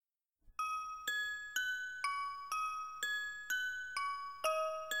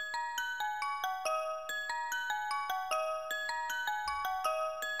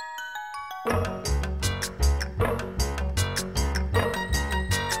And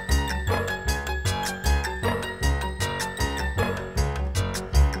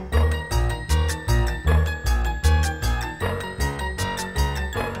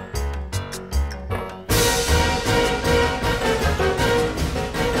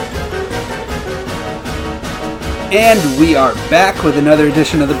we are back with another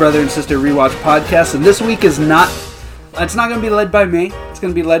edition of the Brother and Sister Rewatch Podcast. And this week it's not going to be led by me. It's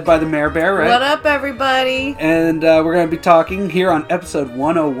going to be led by the Mayor Bear, right? What up, everybody? And we're going to be talking here on episode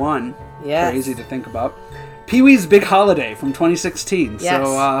 101. Yes. Crazy to think about. Pee-wee's Big Holiday from 2016.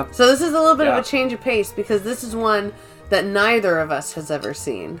 Yes. So this is a little bit of a change of pace because this is one that neither of us has ever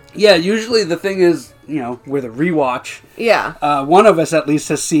seen. Yeah, usually the thing is, with a rewatch. Yeah. One of us at least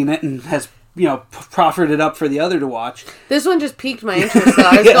has seen it and has proffered it up for the other to watch. This one just piqued my interest, though.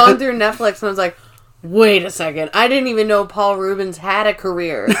 I was going through Netflix and I was like, wait a second. I didn't even know Paul Reubens had a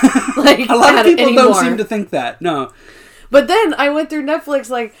career. Like, a lot of people don't seem to think that. No. But then I went through Netflix,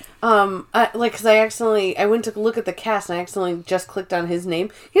 because I went to look at the cast and I accidentally just clicked on his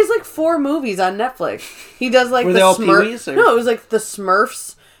name. He has like 4 movies on Netflix. He does like Were the they all Smurfs. Pee-wees, or? No, it was like the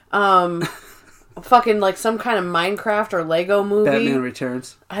Smurfs, fucking like some kind of Minecraft or Lego movie. Batman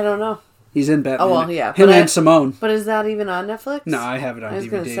Returns. I don't know. He's in Batman. Oh, well, yeah. Him and Simone. But is that even on Netflix? No, I have it on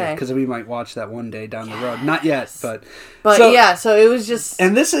DVD because we might watch that one day down the road. Not yet, but so it was just...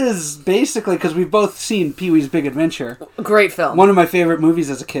 And this is basically, because we've both seen Pee-wee's Big Adventure. Great film. One of my favorite movies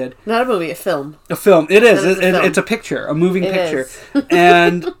as a kid. Not a movie, a film. A film. It is. It's a picture, a moving picture.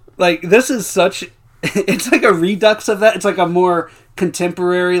 And, this is such... It's like a redux of that. It's like a more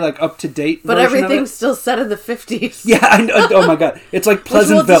contemporary, up-to-date but version everything's of it. Still set in the 50s. Yeah, I know. Oh my god. It's like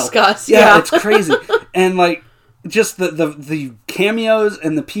Pleasantville. Which we'll discuss, yeah. It's crazy. And, just the cameos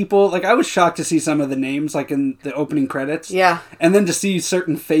and the people, I was shocked to see some of the names, in the opening credits. Yeah. And then to see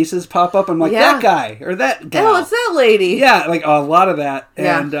certain faces pop up, I'm like, that guy, or that guy. Oh, it's that lady. Yeah, a lot of that.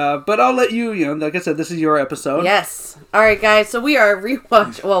 Yeah. And, but I'll let you, like I said, this is your episode. Yes. Alright, guys, so we are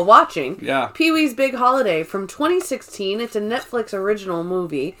watching Yeah. Pee-wee's Big Holiday from 2016. It's a Netflix original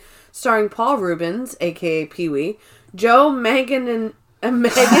movie starring Paul Reubens, a.k.a. Pee-wee, Joe Manganiello.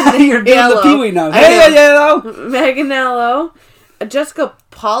 You're doing the Pee-wee now. Hey, yellow. Manganiello. Jessica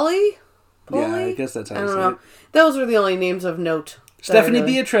Pauly? Yeah, I guess that's how you say know. it. Those were the only names of note. Stephanie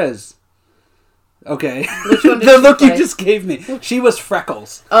Beatriz. Okay. Which one did the she look play? You just gave me. She was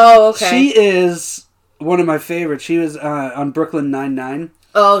Freckles. Oh, okay. She is one of my favorites. She was on Brooklyn Nine-Nine.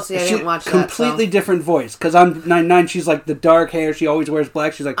 Oh, see, I didn't watch that. Completely different voice. Because on 9-9, she's the dark hair. She always wears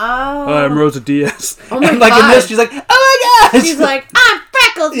black. She's like, I'm Rosa Diaz. Oh my and God. in this, she's like, oh my God. She's like, I'm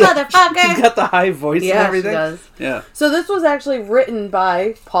Freckles, motherfucker. She's got the high voice and everything. Yeah, she does. Yeah. So this was actually written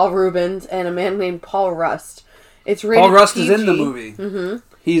by Paul Reubens and a man named Paul Rust. It's rated Paul Rust PG. is in the movie. Mm-hmm.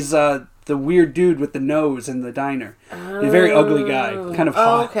 He's the weird dude with the nose in the diner. He's a very ugly guy. Kind of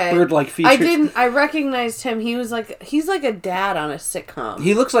hot, bird-like features. I recognized him. He's like a dad on a sitcom.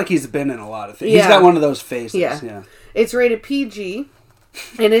 He looks like he's been in a lot of things. Yeah. He's got one of those faces. Yeah. It's rated PG,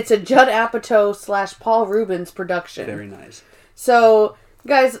 and it's a Judd Apatow / Paul Reubens production. Very nice. So,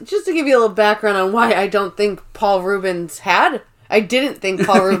 guys, just to give you a little background on why I didn't think Paul Reubens had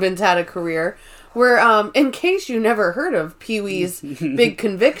a career. Where, in case you never heard of Pee-wee's Big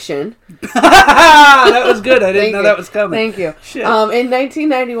Conviction. That was good. I didn't know that was coming. Thank you. Shit. In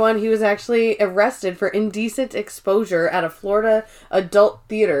 1991, he was actually arrested for indecent exposure at a Florida adult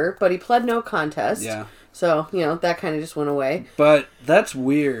theater, but he pled no contest. Yeah. So, that kind of just went away. But that's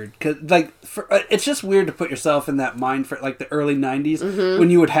weird. Cause, it's just weird to put yourself in that mind for, the early 90s when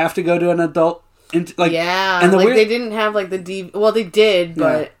you would have to go to an adult... and they didn't have the DV. Well, they did,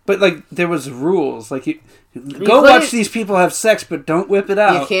 but there was rules. Go watch these people have sex, but don't whip it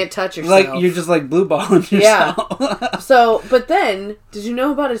out. You can't touch yourself. You're just blue balling yourself. Yeah. So, but then, did you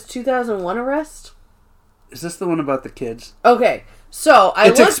know about his 2001 arrest? Is this the one about the kids? Okay. So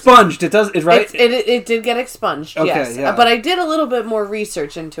it's expunged. It does. Right. It did get expunged. Okay, yes, yeah. But I did a little bit more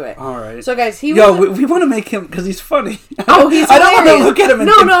research into it. All right. So guys, we want to make him because he's funny. Oh, he's. I don't want to look at him.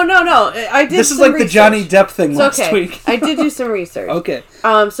 No. I did. This is some the Johnny Depp thing last week. I did do some research. Okay.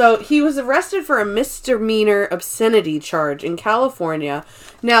 So he was arrested for a misdemeanor obscenity charge in California.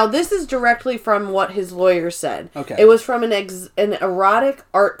 Now, this is directly from what his lawyer said. Okay. It was from an erotic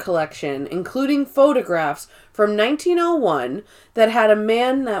art collection, including photographs from 1901 that had a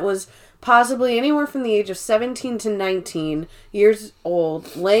man that was possibly anywhere from the age of 17 to 19 years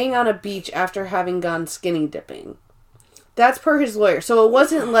old laying on a beach after having gone skinny dipping. That's per his lawyer. So it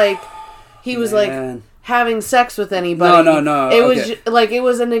wasn't like he was having sex with anybody. No. It was it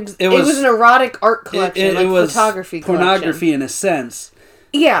was an erotic art collection, it was photography pornography collection. in a sense.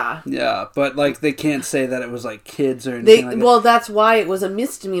 Yeah. Yeah, but like they can't say that it was like kids or anything like that. Well, that's why it was a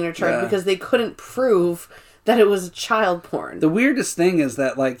misdemeanor charge, because they couldn't prove that it was child porn. The weirdest thing is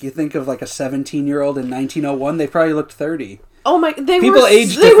that like you think of like a 17-year-old in 1901, they probably looked 30. Oh my! They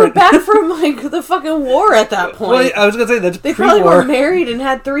different. were back from like the fucking war at that point. Well, I was gonna say that's they pre-war. probably were married and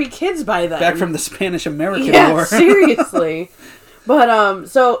had 3 kids by then. Back from the Spanish-American War. Seriously. But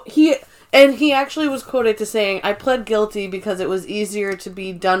so he actually was quoted to saying, "I pled guilty because it was easier to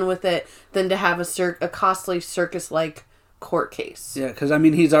be done with it than to have a costly circus-like court case." Yeah, because I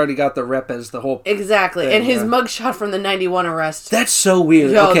mean, he's already got the rep as the whole exactly, thing, and his mugshot from the '91 arrest. That's so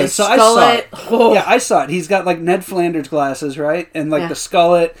weird. Yo, okay, so I saw it. Oh. Yeah, I saw it. He's got like Ned Flanders glasses, right, and like the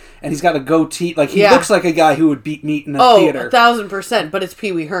skullet, and he's got a goatee. Like he looks like a guy who would beat meat in a theater. 1,000%. But it's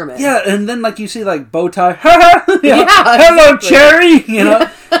Pee Wee Herman. Yeah, and then like you see like bow tie. Yeah, hello, Cherry. You know.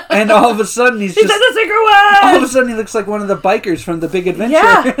 And all of a sudden he said the secret word! All of a sudden he looks like one of the bikers from The Big Adventure.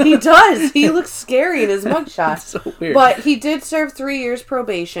 Yeah, he does. He looks scary in his mugshot. So weird. But he did serve 3 years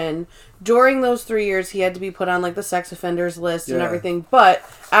probation. During those 3 years, he had to be put on like the sex offenders list and everything. But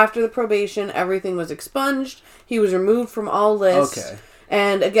after the probation, everything was expunged. He was removed from all lists. Okay.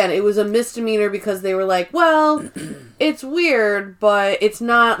 And again, it was a misdemeanor because they were like, well, it's weird, but it's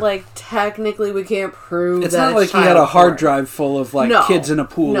not like technically we can't prove it's that not like he had a hard drive full of like kids in a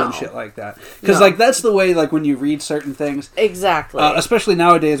pool and shit like that. Because like that's the way like when you read certain things. Exactly. Especially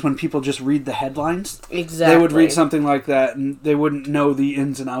nowadays when people just read the headlines. Exactly. They would read something like that and they wouldn't know the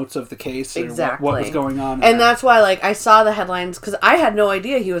ins and outs of the case or what was going on. And that's why like I saw the headlines because I had no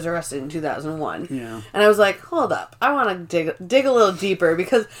idea he was arrested in 2001. Yeah. And I was like, hold up. I want to dig a little deeper.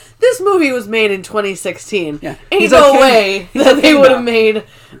 Because this movie was made in 2016. Yeah. Ain't no way that they would have made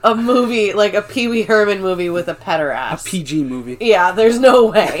a movie, like a Pee Wee Herman movie with a pederast. A PG movie. Yeah, there's no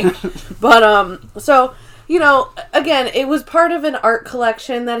way. But, so, you know, again, it was part of an art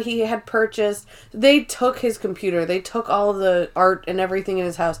collection that he had purchased. They took his computer. They took all of the art and everything in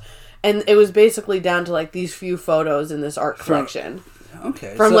his house. And it was basically down to, like, these few photos in this art collection.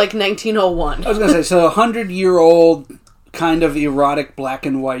 Okay. From, like, 1901. I was going to say, so 100-year-old kind of erotic black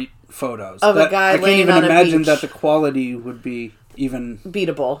and white photos of a guy laying on a beach. I can't even imagine that the quality would be even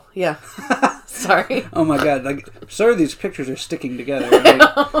beatable. Yeah. Sorry. Oh my god! Like, sir, these pictures are sticking together.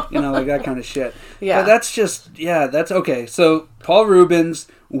 Like, you know, like that kind of shit. Yeah. But that's just that's okay. So Paul Reubens,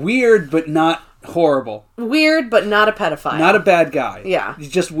 weird but not horrible. Weird but not a pedophile. Not a bad guy. Yeah. He's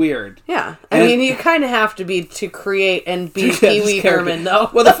just weird. Yeah. I mean, you kind of have to be to create and be Pee Wee Herman, though.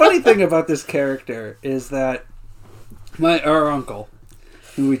 Well, the funny thing about this character is that our uncle,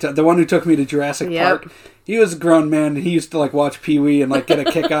 the one who took me to Jurassic Park, he was a grown man and he used to like watch Pee Wee and like get a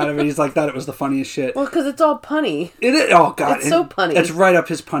kick out of it. He's like thought it was the funniest shit. Well, because it's all punny. It is. Oh god, it's so punny. It's right up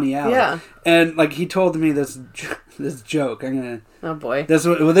his punny alley. Yeah. And like he told me this joke. Oh boy. This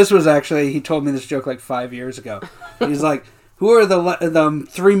was actually he told me this joke like 5 years ago. He's like, who are the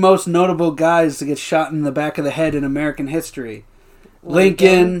 3 most notable guys to get shot in the back of the head in American history?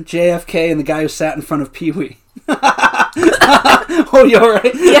 Lincoln, JFK, and the guy who sat in front of Pee Wee. Oh, you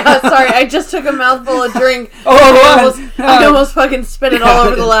alright? Yeah, sorry. I just took a mouthful of drink. I almost fucking spit it all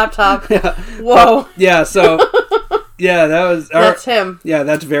over the laptop. Yeah. Whoa. Yeah, so... Yeah, that's him. Yeah,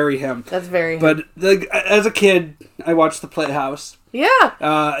 that's very him. That's very him. But as a kid, I watched The Playhouse. Yeah.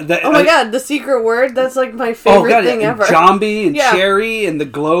 Oh my god, The Secret Word, that's like my favorite thing ever. Zombie and Cherry and the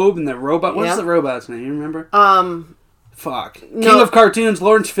Globe and the robot. What's the robot's name? You remember? Fuck. No. King of Cartoons,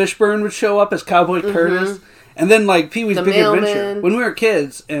 Lawrence Fishburne would show up as Cowboy Curtis. And then, like, Pee-wee's Big Adventure. When we were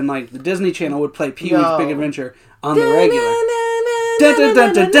kids, and, like, the Disney Channel would play Pee-wee's Big Adventure on the regular. Dun, dun,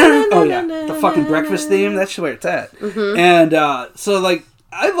 dun, dun, dun. Oh, yeah. The fucking breakfast theme, that's where it's at. And, so, like,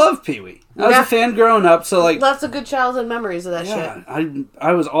 I love Pee-wee. I was a fan growing up, so, like... Lots of good childhood memories of that shit.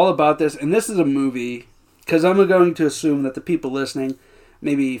 I was all about this, and this is a movie, because I'm going to assume that the people listening,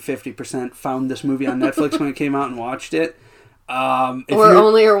 maybe 50%, found this movie on Netflix when it came out and watched it.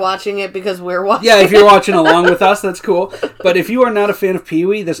 Only are watching it because we're watching it. Yeah, if you're watching along with us, that's cool. But if you are not a fan of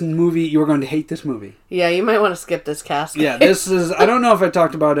Pee-wee, this movie, you're going to hate this movie. Yeah, you might want to skip this cast. Yeah, this is... I don't know if I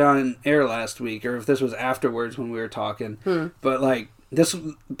talked about it on air last week, or if this was afterwards when we were talking. But, like,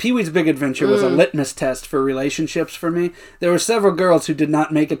 Pee-wee's Big Adventure was a litmus test for relationships for me. There were several girls who did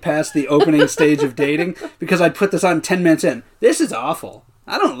not make it past the opening stage of dating because I'd put this on 10 minutes in. This is awful.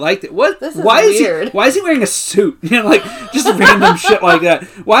 I don't like it. What? This is weird. Why is he wearing a suit? You know, like just random shit like that.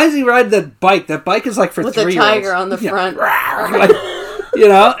 Why is he riding that bike? That bike is like for 3-year-olds. With a tiger on the front. Like, you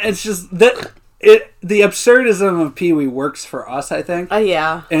know, it's just that. the absurdism of Pee-wee works for us, I think.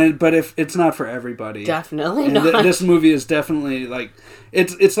 Yeah. But if it's not for everybody. Definitely not. This movie is definitely like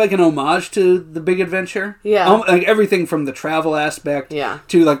it's like an homage to The Big Adventure. Yeah. Like everything from the travel aspect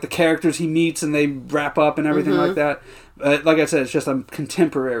to like the characters he meets and they wrap up and everything like that. Like I said, it's just a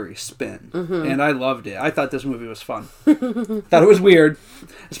contemporary spin, and I loved it. I thought this movie was fun. Thought it was weird,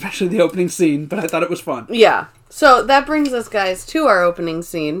 especially the opening scene, but I thought it was fun. Yeah. So that brings us, guys, to our opening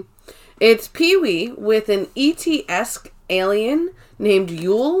scene. It's Pee-wee with an E.T.-esque alien named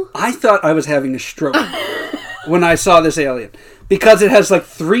Yule. I thought I was having a stroke when I saw this alien. Because it has like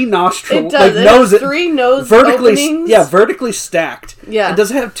 3 nostrils. It does. Like, it has 3 nose vertically, openings. Yeah, vertically stacked. Yeah. It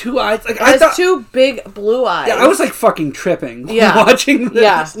doesn't have 2 eyes. Like, it has 2 big blue eyes. Yeah, I was like fucking tripping watching this.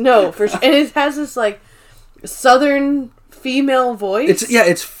 Yeah, no, for sure. And it has this like southern female voice.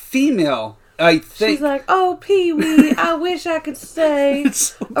 It's female. I think. She's like, oh, Pee-wee, I wish I could stay.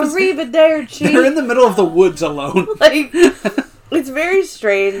 Arrivederci. They're in the middle of the woods alone. Like, it's very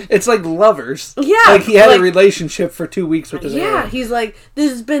strange. It's like lovers. Yeah. Like he had a relationship for 2 weeks with his alien. He's like, this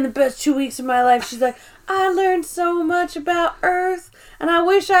has been the best 2 weeks of my life. She's like, I learned so much about Earth, and I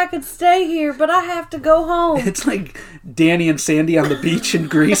wish I could stay here, but I have to go home. It's like Danny and Sandy on the beach in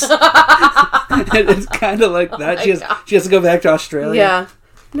Greece. It's kind of like that. She has to go back to Australia. Yeah.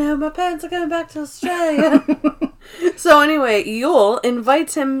 Now my parents are going back to Australia. So anyway, Yule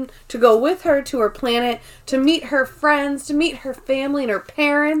invites him to go with her to her planet to meet her friends, to meet her family and her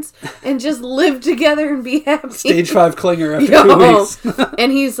parents, and just live together and be happy. Stage 5 clinger after 2 weeks.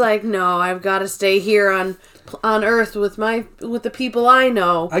 And he's like, no, I've got to stay here on Earth with the people I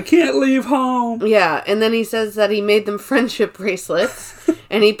know. I can't leave home. Yeah, and then he says that he made them friendship bracelets,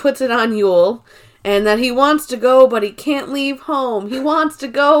 and he puts it on Yule. And that he wants to go, but he can't leave home. He wants to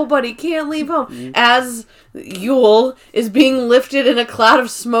go, but he can't leave home. As Yule is being lifted in a cloud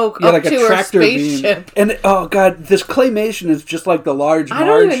of smoke up like to her spaceship. Beam. And, oh, God, this claymation is just like the large Marge. I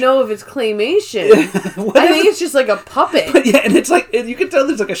don't even know if it's claymation. I think it's just like a puppet. But yeah, and it's like, you can tell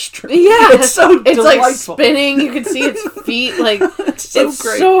there's like a string. Yeah. It's so It's delightful. like spinning. You can see its feet. Like, it's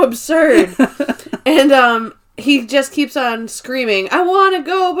great. So absurd. And, he just keeps on screaming, I want to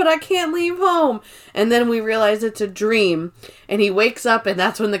go, but I can't leave home. And then we realize it's a dream. And he wakes up, and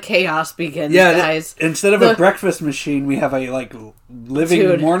that's when the chaos begins, guys. Instead of a breakfast machine, we have a, like,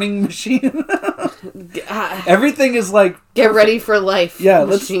 living morning machine. Everything is, like... Get ready for life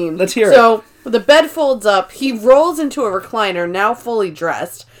machine. Let's hear it. So, the bed folds up. He rolls into a recliner, now fully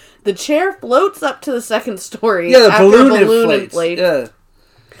dressed. The chair floats up to the second story. Yeah, the balloon inflates. Yeah.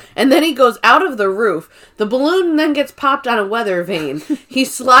 And then he goes out of the roof. The balloon then gets popped on a weather vane. He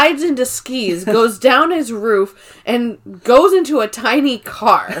slides into skis, goes down his roof, and goes into a tiny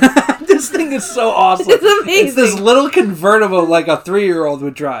car. This thing is so awesome. It's amazing. It's this little convertible like a 3-year-old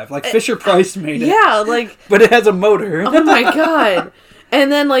would drive. Like Fisher-Price made it. Yeah, like... But it has a motor. Oh my God. And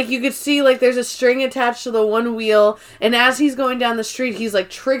then, like, you could see, like, there's a string attached to the one wheel, and as he's going down the street, he's, like,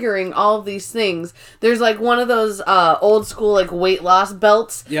 triggering all of these things. There's, like, one of those old school, like, weight loss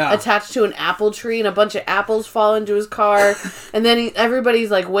belts attached to an apple tree, and a bunch of apples fall into his car. And then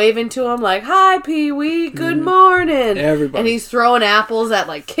everybody's, like, waving to him, like, hi, Pee-wee, good morning. Everybody. And he's throwing apples at,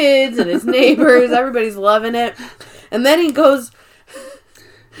 like, kids and his neighbors. Everybody's loving it. And then he goes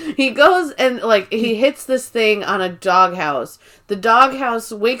and, like, he hits this thing on a doghouse. The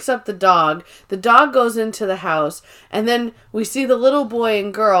doghouse wakes up the dog. The dog goes into the house. And then we see the little boy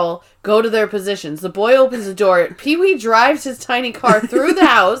and girl go to their positions. The boy opens the door. Pee-wee drives his tiny car through the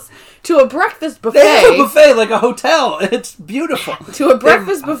house to a breakfast buffet. They have a buffet like a hotel. It's beautiful. To a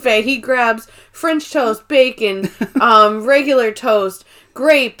breakfast buffet. He grabs French toast, bacon, regular toast,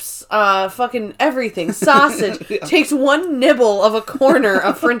 grapes, fucking everything, sausage, takes one nibble of a corner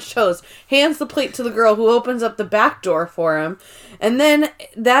of French toast, hands the plate to the girl who opens up the back door for him, and then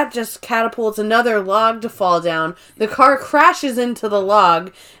that just catapults another log to fall down. The car crashes into the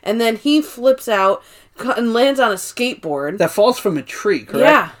log, and then he flips out and lands on a skateboard. That falls from a tree,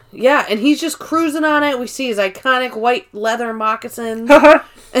 correct? Yeah, and he's just cruising on it. We see his iconic white leather moccasins.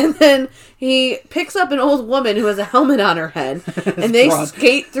 And then he picks up an old woman who has a helmet on her head. And they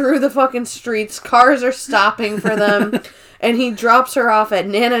skate through the fucking streets. Cars are stopping for them. And he drops her off at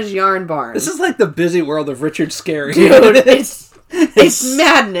Nana's Yarn Barn. This is like the busy world of Richard Scarry. Dude, it's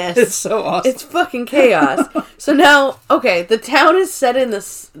madness. It's so awesome. It's fucking chaos. So now, okay, the town is set in the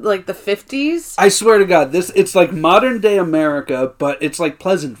 50s. I swear to God, it's like modern day America, but it's like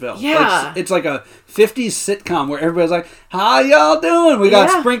Pleasantville. Yeah. It's like a 50s sitcom where everybody's like, how y'all doing? We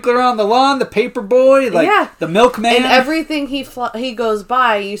got Sprinkler on the lawn, the paper boy, the milkman. And everything he goes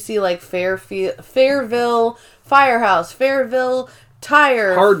by, you see like Fairville Firehouse, Fairville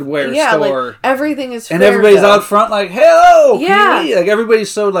tire hardware store. Like, everything is and everybody's out front like, hello, Pee-wee. Like,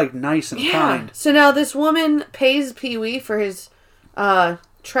 everybody's so, like, nice and kind. So now this woman pays Pee-wee for his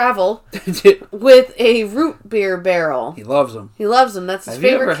travel with a root beer barrel. He loves them. That's his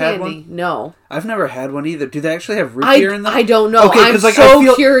favorite candy. No. I've never had one either. Do they actually have root beer in them? I don't know. Okay, I'm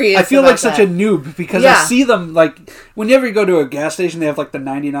so curious. I feel like such a noob because I see them, like, whenever you go to a gas station, they have, like, the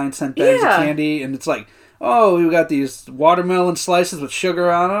 99-cent bags of candy, and it's like, oh, we've got these watermelon slices with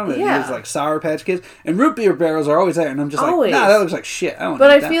sugar on them, and these, like, Sour Patch Kids. And root beer barrels are always there, and I'm just like, nah, that looks like shit. I don't want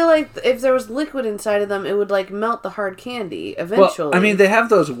to eat that. Feel like if there was liquid inside of them, it would, like, melt the hard candy eventually. Well, I mean, they have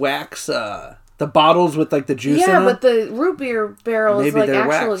those wax, the bottles with, like, the juice in them. Yeah, but the root beer barrel is, like,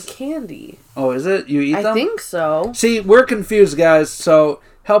 actual candy. Oh, is it? You eat them? I think so. See, we're confused, guys, so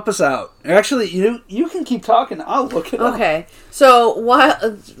help us out. Actually, you can keep talking. I'll look it up. Okay. So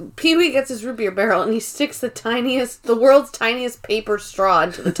while Pee-wee gets his root beer barrel and he sticks the world's tiniest paper straw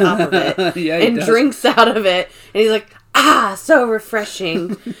into the top of it and drinks out of it, and he's like, so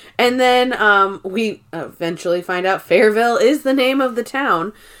refreshing. And then we eventually find out Fairville is the name of the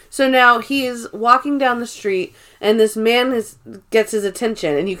town. So now he is walking down the street, and this man gets his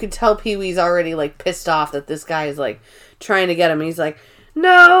attention, and you can tell Pee-wee's already, like, pissed off that this guy is, like, trying to get him. And he's like,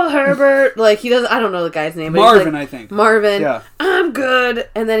 no, Herbert. Like, he doesn't, I don't know the guy's name. Marvin, I think. Marvin. Yeah. I'm good.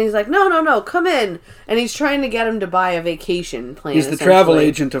 And then he's like, no, come in. And he's trying to get him to buy a vacation plan. He's the travel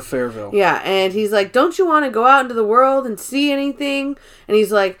agent of Fairville. Yeah, and he's like, don't you want to go out into the world and see anything? And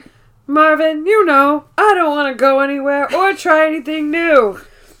he's like, Marvin, I don't want to go anywhere or try anything new.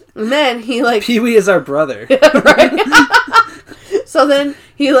 And then he, like... Pee-wee is our brother. Right? So then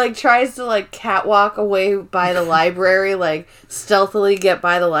he, like, tries to, like, catwalk away by the library, like, stealthily get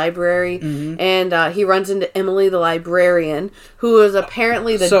by the library. Mm-hmm. And he runs into Emily, the librarian, who is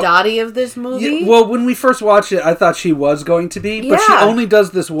apparently the Dottie of this movie. Yeah, well, when we first watched it, I thought she was going to be, but she only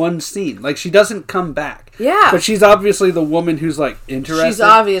does this one scene. Like, she doesn't come back. Yeah. But she's obviously the woman who's, like, interested. She's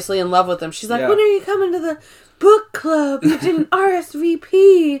obviously in love with him. She's like, when are you coming to the book club? You didn't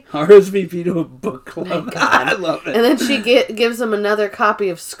RSVP. RSVP to a book club. I love it. And then she gives him another copy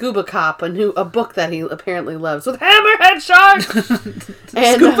of Scuba Cop, a book that he apparently loves, with Hammerhead Shark.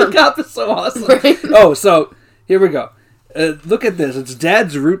 And Scuba Cop is so awesome. Right? Oh, so here we go. Look at this. It's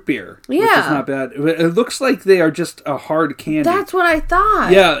Dad's root beer. Yeah. Which is not bad. It looks like they are just a hard candy. That's what I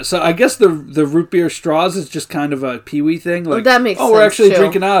thought. Yeah, so I guess the root beer straws is just kind of a Pee-wee thing. Like, that makes sense, we're actually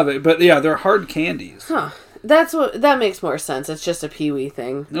drinking out of it. But yeah, they're hard candies. Huh. That makes more sense. It's just a Pee-wee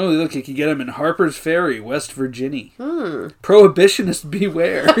thing. No, look, you can get them in Harper's Ferry, West Virginia. Prohibitionist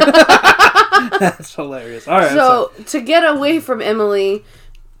beware. That's hilarious. All right. So, to get away from Emily,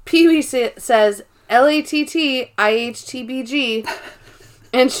 Pee-wee says, LATTIHTBG,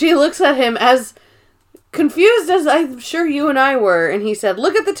 and she looks at him as confused as I'm sure you and I were, and he said,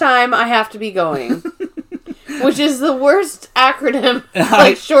 look at the time, I have to be going. Which is the worst acronym,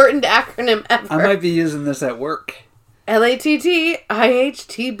 shortened acronym ever. I might be using this at work. LATTIHTBG.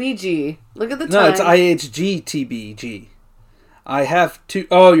 Look at the time. No, it's IHGTBG. I have to...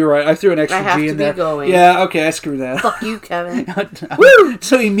 Oh, you're right. I threw an extra G in there. I have to be going. Yeah, okay, I screwed that. Fuck you, Kevin. Woo!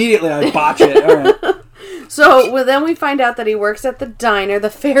 So immediately I botch it. All right. So then we find out that he works at the diner, the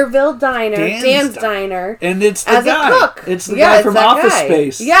Fairville Diner, Dan's Diner. And it's the guy. A cook. It's the guy from Office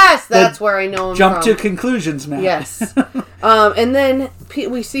Space. Yes, that's where I know him Jump to conclusions, man. Yes. And then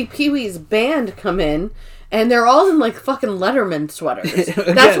we see Pee-wee's band come in. And they're all in, like, fucking Letterman sweaters.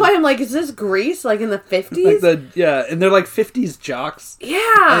 That's why I'm like, is this Grease, like, in the 50s? And they're, like, 50s jocks.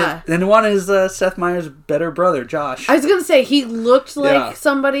 Yeah. And one is Seth Meyers' better brother, Josh. I was going to say, he looked like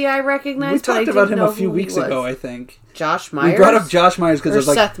somebody I recognized. We talked about him a few weeks ago, I think. Josh Myers? We brought up Josh Myers because I was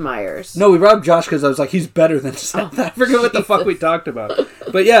like... Seth Meyers? No, we brought up Josh because I was like, he's better than Seth. I forget what the fuck we talked about.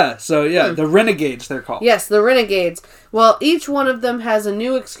 But the Renegades, they're called. Yes, the Renegades. Well, each one of them has a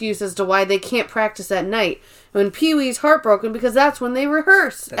new excuse as to why they can't practice at night. When Pee-wee's heartbroken because that's when they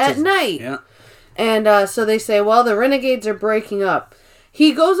rehearse at night. Yeah. And so they say, well, the Renegades are breaking up.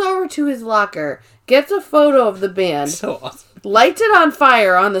 He goes over to his locker, gets a photo of the band. So awesome. Lights it on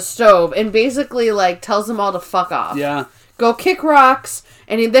fire on the stove and basically, like, tells them all to fuck off. Yeah. Go kick rocks,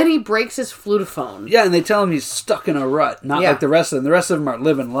 and then he breaks his flutophone. Yeah, and they tell him he's stuck in a rut, not like the rest of them. The rest of them are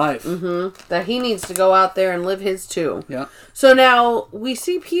living life. Mm-hmm. That he needs to go out there and live his too. Yeah. So now we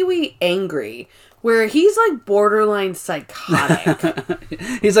see Pee-wee angry, where he's, like, borderline psychotic.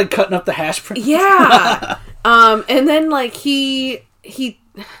 He's, like, cutting up the hash browns. Yeah. And then, like, he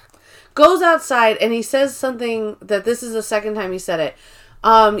goes outside and he says something that this is the second time he said it.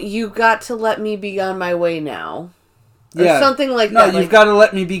 You got to let me be on my way now. Or something like that. No, you've got to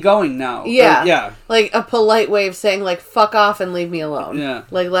let me be going now. Yeah. Yeah. Like a polite way of saying, like, fuck off and leave me alone. Yeah.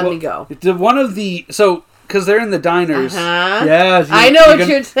 Like, let me go. One of the... So, because they're in the diners. Uh-huh. Yeah. I know what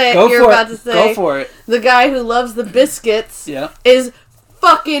you're saying. You're about to say. Go for it. The guy who loves the biscuits is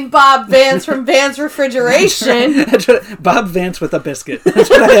fucking Bob Vance from Vance Refrigeration. Bob Vance with a biscuit. That's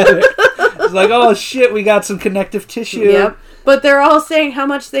what I have it. It's like, oh shit, we got some connective tissue. Yep. But they're all saying how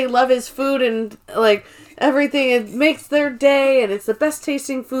much they love his food and, like, everything. It makes their day and it's the best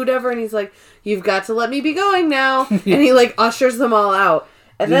tasting food ever. And he's like, you've got to let me be going now. And he, like, ushers them all out.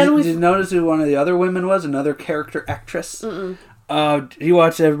 And did you notice who one of the other women was? Another character actress? You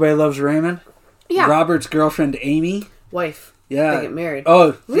watched Everybody Loves Raymond? Yeah. Robert's girlfriend, Amy. Wife. Yeah. They get married.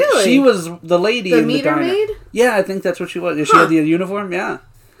 Oh, really? She was the lady in the diner. The meter maid? Yeah, I think that's what she was. She had the uniform? Yeah.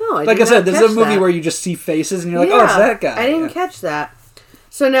 Oh, like I said, this is a movie where you just see faces and you're like, oh, it's that guy. I didn't catch that.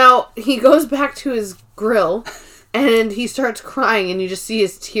 So now he goes back to his grill and he starts crying and you just see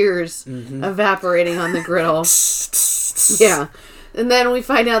his tears evaporating on the griddle. Yeah. And then we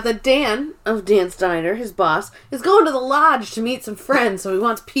find out that Dan of Dan's Diner, his boss, is going to the lodge to meet some friends, so he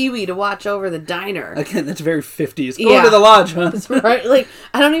wants Pee-wee to watch over the diner. Again, that's very 50s. Going to the lodge, huh? That's right. Like,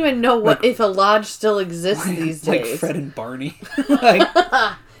 I don't even know if a lodge still exists these days. Like Fred and Barney.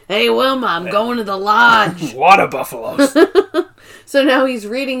 Hey, Wilma, I'm going to the lodge. Water buffaloes. So now he's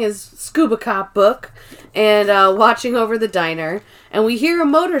reading his Scuba Cop book and watching over the diner, and we hear a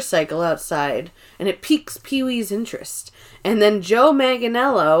motorcycle outside, and it piques Pee-wee's interest. And then Joe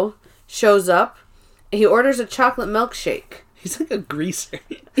Manganiello shows up. He orders a chocolate milkshake. He's like a greaser.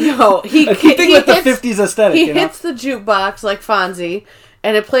 Yo, he with the 50s aesthetic. He hits the jukebox like Fonzie,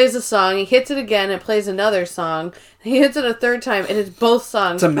 and it plays a song. He hits it again, it plays another song. He hits it a third time, and it's both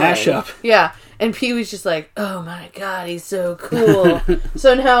songs. It's a mashup. Yeah, and Pee-wee's just like, oh my god, he's so cool.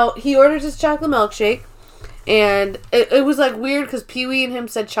 So now he orders his chocolate milkshake. And it was, like, weird because Pee-wee and him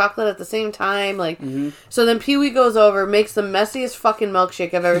said chocolate at the same time. Like, so then Pee-wee goes over, makes the messiest fucking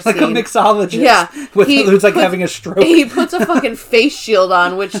milkshake I've ever seen. Like a mixologist. Yeah. Who's, like, having a stroke. He puts a fucking face shield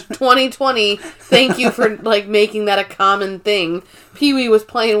on, which 2020, thank you for, like, making that a common thing. Pee-wee was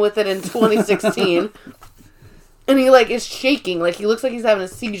playing with it in 2016. And he, like, is shaking. Like, he looks like he's having a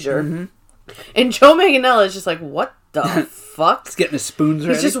seizure. And Joe Manganiello is just like, what the fuck? He's getting his spoons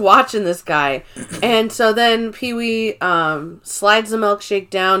ready. He's just watching this guy. And so then Pee-wee slides the milkshake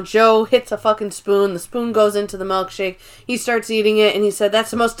down. Joe hits a fucking spoon. The spoon goes into the milkshake. He starts eating it, and he said,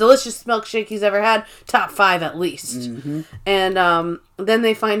 that's the most delicious milkshake he's ever had. Top 5 at least. And then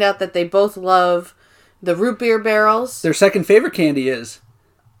they find out that they both love the root beer barrels. Their second favorite candy is?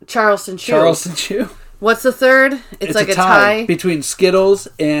 Charleston Chew. Charleston Chew. What's the third? It's like a tie between Skittles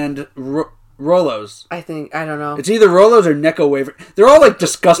and Rolos. I don't know. It's either Rolos or Necco Wafer. They're all like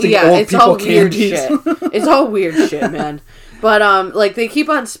disgusting old people candies. It's all weird shit, man. But like they keep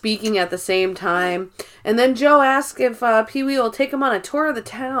on speaking at the same time, and then Joe asks if Pee-wee will take him on a tour of the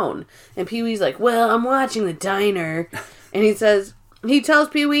town, and Pee-wee's like, "Well, I'm watching the diner," and he tells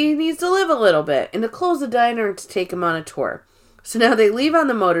Pee-wee he needs to live a little bit and to close the diner and to take him on a tour. So now they leave on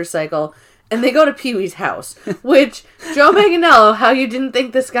the motorcycle. And they go to Pee-wee's house, which, Joe Manganiello, how you didn't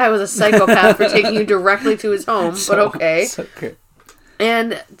think this guy was a psychopath for taking you directly to his home, but okay. So good.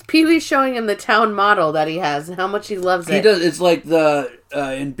 And Pee-wee's showing him the town model that he has and how much he loves it. He does. It's like the,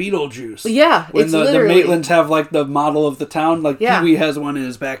 in Beetlejuice. Yeah, when the Maitlands have, like, the model of the town, like, Pee-wee has one in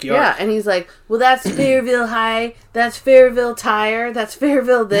his backyard. Yeah, and he's like, well, that's Fairville High, that's Fairville Tire, that's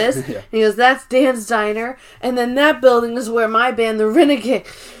Fairville this. And he goes, that's Dan's Diner, and then that building is where my band, the Renegade...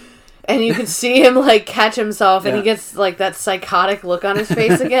 And you can see him, like, catch himself, and he gets, like, that psychotic look on his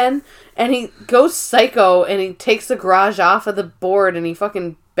face again. And he goes psycho, and he takes the garage off of the board, and he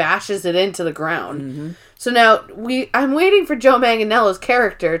fucking bashes it into the ground. So now, I'm waiting for Joe Manganiello's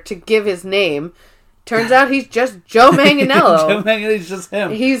character to give his name. Turns out he's just Joe Manganiello. Joe Manganiello's just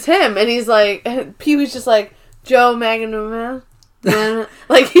him. He's him, and he's like, Pee-wee's just like, Joe Manganiello.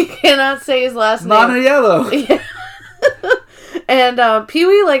 Like, he cannot say his last name. Manganiello. Yeah. And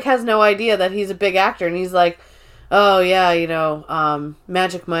Pee-wee, like, has no idea that he's a big actor. And he's like, oh, yeah, you know,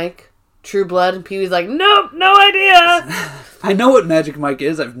 Magic Mike, True Blood. And Pee-wee's like, nope, no idea. I know what Magic Mike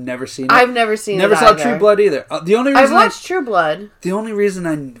is. I've never seen it. I've never seen never it saw True Blood either. The only reason I've watched True Blood. The only reason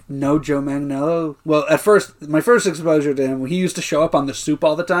I know Joe Manganiello, well, at first, my first exposure to him, he used to show up on The Soup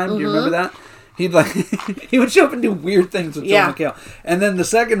all the time. Do you remember that? He would show up and do weird things with Joel McHale. And then the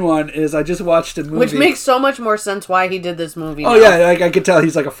second one is I just watched a movie. Which makes so much more sense why he did this movie. Oh, yeah, I could tell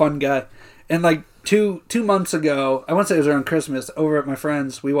he's like a fun guy. And like 2 months ago, I want to say it was around Christmas, over at my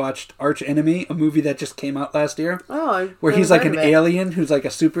friend's, we watched Arch Enemy, a movie that just came out last year. Where he's like an alien who's like a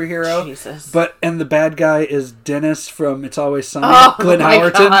superhero. Jesus. And the bad guy is Dennis from It's Always Sunny, Glenn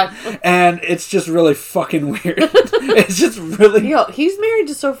Howerton. God. And it's just really fucking weird. It's just really... Yo, he's married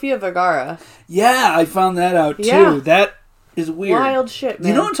to Sofia Vergara. Yeah, I found that out too. Yeah. That is weird. Wild shit, man.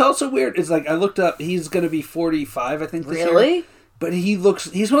 You know what's also weird? It's like, I looked up, he's going to be 45, I think, this year. Really? But he's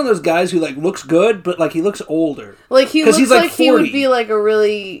one of those guys who, like, looks good, but, like, he looks older. Like, he looks like he would be, like, a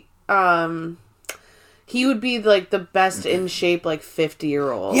really, he would be, like, the best in shape, like,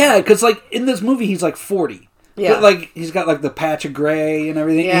 50-year-old. Yeah, because, like, in this movie, he's, like, 40. Yeah. But, like, he's got, like, the patch of gray and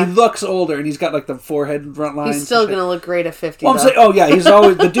everything. Yeah. He looks older, and he's got, like, the forehead front lines. He's still going to look great at 50, well, I'm saying, oh, yeah, he's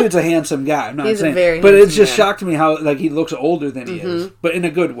always... The dude's a handsome guy. I'm not he's saying. A very but it's just shocked me how, like, he looks older than he is. But in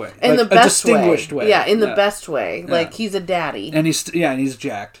a good way. In like, the best distinguished way. Yeah, in the best way. Yeah. Like, he's a daddy. And he's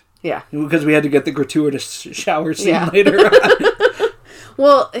jacked. Yeah. Because we had to get the gratuitous shower scene later on.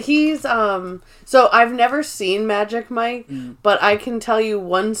 Well, he's, so I've never seen Magic Mike, but I can tell you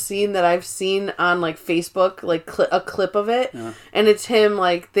one scene that I've seen on, like, Facebook, like, a clip of it, and it's him,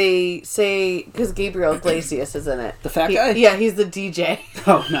 like, they say, because Gabriel Iglesias is in it. The fat guy? Yeah, he's the DJ.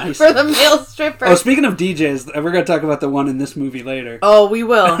 Oh, nice. For the male stripper. Oh, speaking of DJs, we're going to talk about the one in this movie later. Oh, we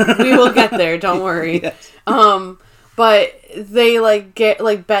will. We will get there, don't worry. Yes. But they, like,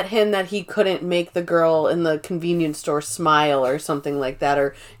 bet him that he couldn't make the girl in the convenience store smile or something like that,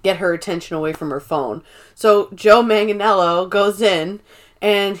 or get her attention away from her phone. So Joe Manganiello goes in,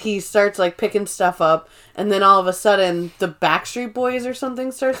 and he starts, like, picking stuff up, and then all of a sudden, the Backstreet Boys or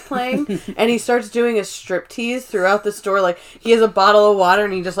something starts playing, and he starts doing a striptease throughout the store. Like, he has a bottle of water,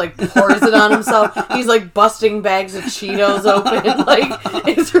 and he just, like, pours it on himself. He's, like, busting bags of Cheetos open. Like,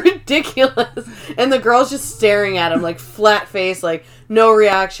 it's ridiculous. And the girl's just staring at him, like, flat face, like, no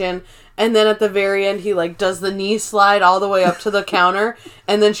reaction. And then at the very end, he, like, does the knee slide all the way up to the counter,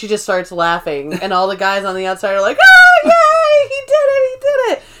 and then she just starts laughing. And all the guys on the outside are like, oh, yay, he did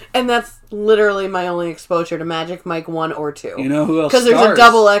it. And that's literally my only exposure to Magic Mike 1 or 2. You know who else stars? Because there's a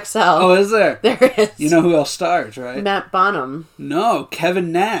double XL. Oh, is there? There is. You know who else stars, right? Matt Bonham. No,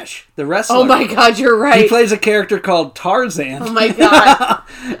 Kevin Nash, the wrestler. Oh my God, you're right. He plays a character called Tarzan. Oh my God.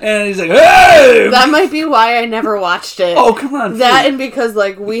 And he's like, hey! That might be why I never watched it. Oh, come on. That and because,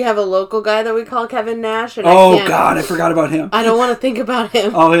 like, we have a local guy that we call Kevin Nash. And God, I forgot about him. I don't want to think about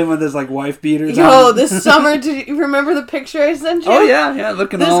him. Oh, him with his, like, wife beaters on. This summer, did you remember the picture I sent you? Oh, yeah,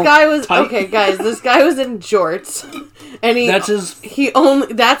 looking this all guy was tight. Okay, guys, this guy was in jorts. And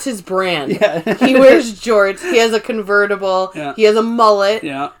that's his brand. Yeah. He wears jorts. He has a convertible. Yeah. He has a mullet.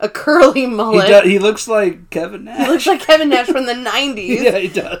 Yeah. A curly mullet. He looks like Kevin Nash. He looks like Kevin Nash from the 90s. Yeah, he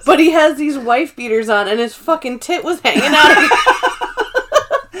does. But he has these wife beaters on, and his fucking tit was hanging out.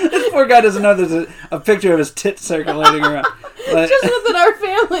 This poor guy doesn't know there's a picture of his tit circulating around. Like, just within our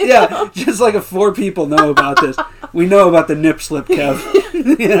family. Yeah, though. Just like 4 people know about this. We know about the nip slip, Kev.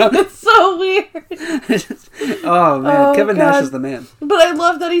 You know? It's so weird. Oh, man. Kevin Nash is the man. But I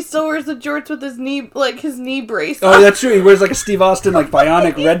love that he still wears the jorts with his knee brace. Oh, that's true. He wears like a Steve Austin, like,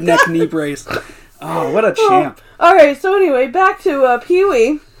 bionic redneck knee brace. Oh, what a champ. All right, so anyway, back to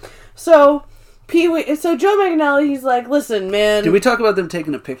Pee-wee. So Joe Manganiello, he's like, listen, man. Did we talk about them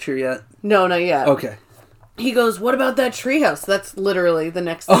taking a picture yet? No, not yet. Okay. He goes, what about that treehouse? That's literally the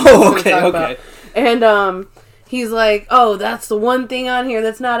next thing we're going to talk about. And he's like, oh, that's the one thing on here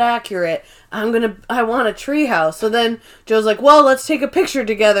that's not accurate. I want a treehouse. So then Joe's like, well, let's take a picture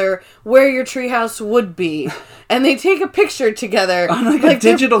together where your treehouse would be. And they take a picture together. On like a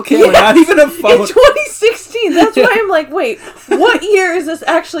digital camera, not even a phone. In 2016. That's why I'm like, wait, what year is this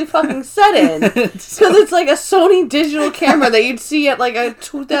actually fucking set in? Because it's like a Sony digital camera that you'd see at like a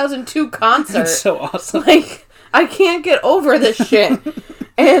 2002 concert. It's so awesome. Like, I can't get over this shit.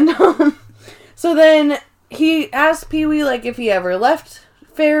 And so then he asks Pee-wee, like, if he ever left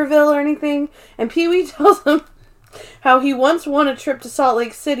Fairville or anything, and Pee-wee tells him how he once won a trip to Salt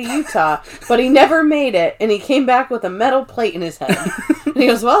Lake City, Utah, but he never made it, and he came back with a metal plate in his head. And he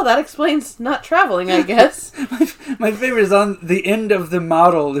goes, well, that explains not traveling, I guess. My favorite is on the end of the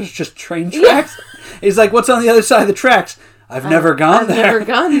model, there's just train tracks. Yeah. He's like, what's on the other side of the tracks? I've never gone there.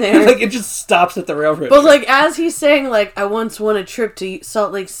 Like, it just stops at the railroad. But, like, as he's saying, like, I once won a trip to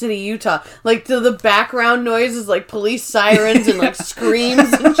Salt Lake City, Utah, like, the background noise is, like, police sirens and, like,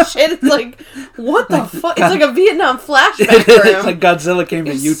 screams and shit. It's like, what the fuck? It's like a Vietnam flashback for him. It's like Godzilla came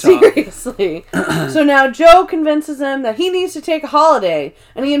to Utah. Seriously. So now Joe convinces him that he needs to take a holiday,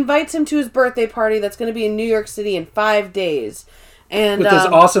 and he invites him to his birthday party that's going to be in New York City in 5 days. And with this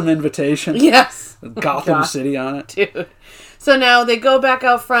awesome invitation. Yes. With Gotham City on it. Dude. So now they go back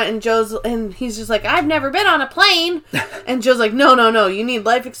out front and he's just like, I've never been on a plane. And Joe's like, no. You need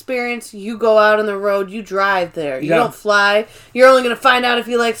life experience. You go out on the road. You drive there. You don't fly. You're only going to find out if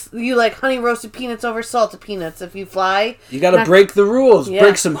you like honey roasted peanuts over salted peanuts if you fly. You got to break the rules. Yeah.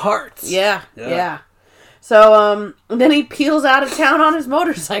 Break some hearts. Yeah. So then he peels out of town on his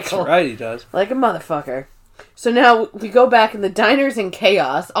motorcycle. That's right, he does. Like a motherfucker. So now we go back and the diner's in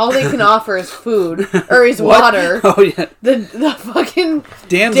chaos. All they can offer is food or is water. Oh yeah. The fucking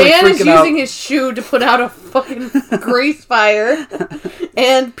Dan is using his shoe to put out a fucking grease fire,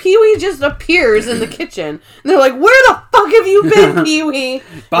 and Pee-wee just appears in the kitchen. And they're like, "Where the fuck have you been, Pee-wee?"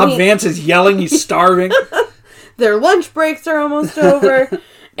 Bob Vance is yelling. He's starving. Their lunch breaks are almost over.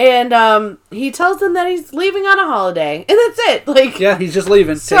 And he tells them that he's leaving on a holiday, and that's it. Like, yeah, he's just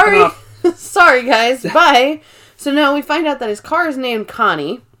leaving. Sorry. Sorry, guys. Bye. So now we find out that his car is named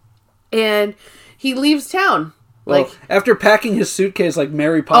Connie, and he leaves town. Like after packing his suitcase like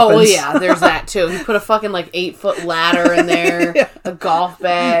Mary Poppins. Oh, well, yeah, there's that too. He put a fucking 8-foot ladder in there, a golf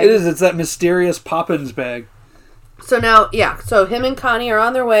bag. It is. It's that mysterious Poppins bag. So now, so him and Connie are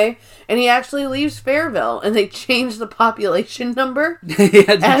on their way, and he actually leaves Fairville, and they change the population number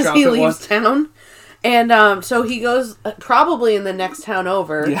as he leaves town. And so he goes probably in the next town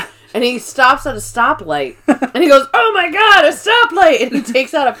over. Yeah. And he stops at a stoplight. And he goes, "Oh my God, a stoplight!" And he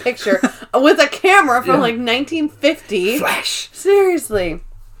takes out a picture with a camera from 1950. Flash. Seriously.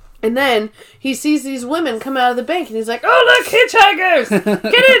 And then he sees these women come out of the bank. And he's like, "Oh, look, hitchhikers!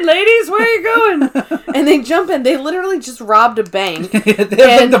 Get in, ladies! Where are you going?" And they jump in. They literally just robbed a bank. They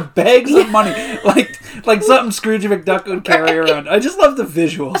have the bags of money. Like something Scrooge McDuck would carry around. I just love the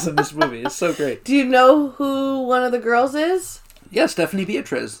visuals in this movie. It's so great. Do you know who one of the girls is? Yeah, Stephanie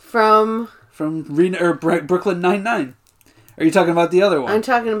Beatriz. From Brooklyn Nine-Nine. Are you talking about the other one? I'm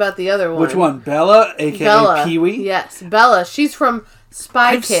talking about the other one. Which one? Bella, a.k.a. Pee-wee? Yes, Bella. She's from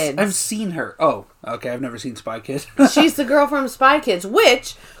Spy Kids. I've seen her. Oh, okay. I've never seen Spy Kids. She's the girl from Spy Kids,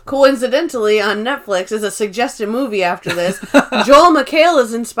 which, coincidentally, on Netflix is a suggested movie after this. Joel McHale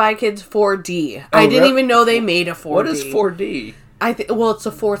is in Spy Kids 4D. I didn't even know they made a 4D. What is 4D? It's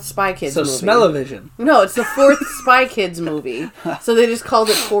the fourth Spy Kids movie. So Smell-O-Vision. No, it's the fourth Spy Kids movie. So they just called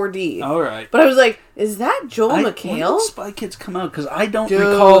it 4D. All right. But I was like, is that Joel McHale? When did Spy Kids come out? Because I don't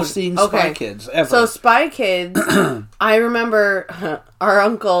recall seeing Spy Kids ever. So Spy Kids, I remember our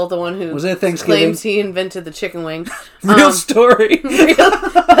uncle, the one who claims he invented the chicken wing. Real story.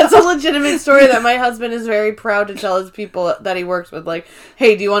 That's a legitimate story that my husband is very proud to tell his people that he works with. Like,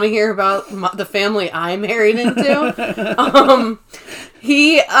 hey, do you want to hear about the family I married into? Go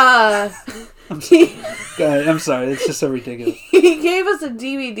ahead. I'm sorry. It's just so ridiculous. He gave us a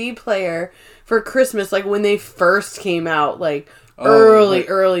DVD player for Christmas, when they first came out, early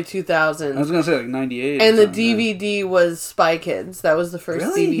 2000s. I was going to say 98. And the DVD was Spy Kids. That was the first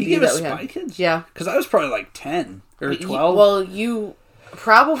DVD he gave us we had. Spy Kids? Yeah. Because I was probably 10 or 12. Well, you...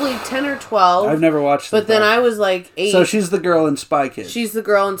 Probably 10 or 12. I've never watched But then I was 8. So she's the girl in Spy Kids. She's the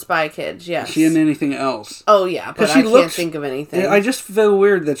girl in Spy Kids, yes. Is she in anything else? Oh, yeah, but I can't think of anything. I just feel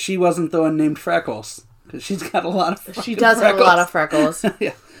weird that she wasn't the one named Freckles. Because she's got a lot of freckles. She does have a lot of freckles.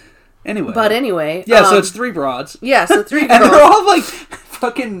 Yeah. Anyway. But anyway. Yeah, so it's 3 broads. Yeah, so 3 girls. And they're all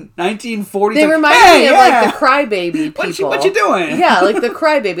fucking 1940s. They remind me of the crybaby people. What you doing? Yeah, the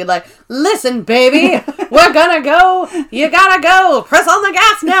crybaby. Listen, baby, we're gonna go. You gotta go. Press on the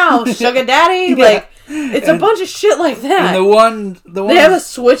gas now, sugar daddy. Yeah. It's a bunch of shit like that. And the one they have a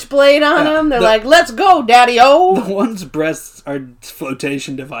switchblade on them. They're let's go, daddy-o. The one's breasts are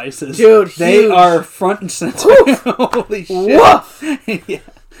flotation devices. Dude, they are front and center. Holy shit. Woof. Yeah.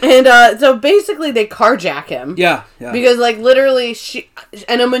 And so basically they carjack him. Yeah. Because literally she,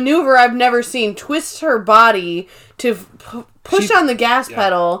 and a maneuver I've never seen, twists her body to push on the gas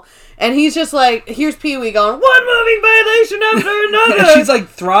pedal. And he's just here's Pee-wee going, one moving violation after another. And she's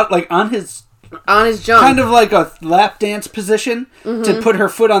on his jump. Kind of like a lap dance position to put her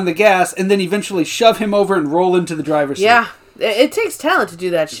foot on the gas and then eventually shove him over and roll into the driver's seat. Yeah. It takes talent to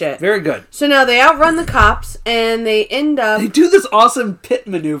do that shit. Very good. So now they outrun the cops, and they end up... They do this awesome pit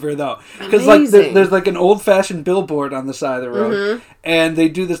maneuver, though. Because there's an old-fashioned billboard on the side of the road, and they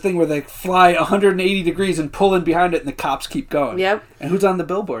do this thing where they fly 180 degrees and pull in behind it, and the cops keep going. Yep. And who's on the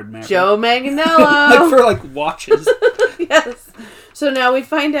billboard, man? Joe Manganiello. For watches. Yes. So now we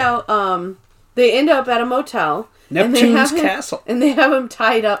find out they end up at a motel. Neptune's Castle. And they have him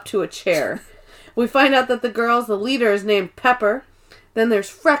tied up to a chair. We find out that the leader is named Pepper. Then there's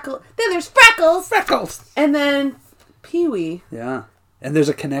Freckles. Freckles. And then Pee-wee. Yeah. And there's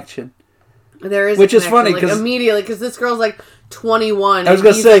a connection. There is Which is funny because immediately, because this girl's like, 21. I was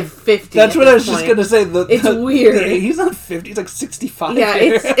going to say, like 50. That's what I was just going to say. It's weird. He's not 50. He's like 65. Yeah,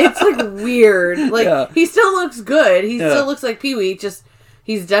 it's like weird. Like, he still looks good. He still looks like Pee-wee. Just,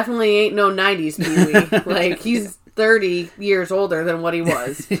 he's definitely ain't no 90s Pee-wee. Like, he's 30 years older than what he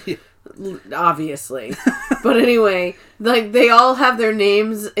was. Obviously. But anyway, like, they all have their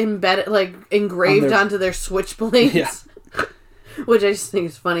names embedded, like, engraved onto their switchblades. Yeah. Which I just think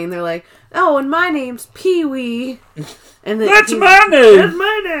is funny. And they're like, oh, and my name's Pee-wee. And that's my name. That's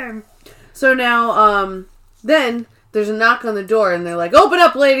my name. So now, then there's a knock on the door, and they're like, open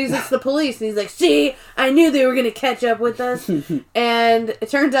up, ladies, it's the police. And he's like, see, I knew they were going to catch up with us. And it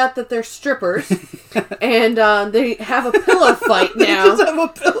turns out that they're strippers. And they have a pillow fight now. They just have a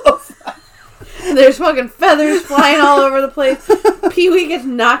pillow fight. There's fucking feathers flying all over the place. Pee-wee gets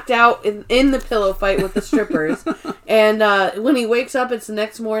knocked out in the pillow fight with the strippers. And when he wakes up, it's the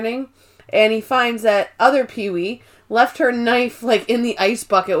next morning, and he finds that other Pee-wee left her knife, like, in the ice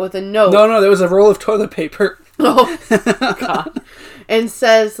bucket with a note. No, there was a roll of toilet paper. Oh, God. And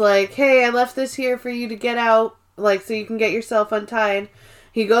says, like, hey, I left this here for you to get out, like, so you can get yourself untied.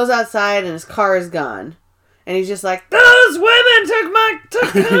 He goes outside, and his car is gone. And he's just like, those women took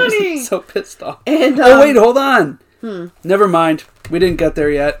honey! So pissed off. And, oh, wait, hold on. Never mind. We didn't get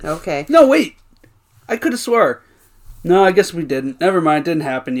there yet. Okay. No, wait. I could have swore. No, I guess we didn't. Never mind. Didn't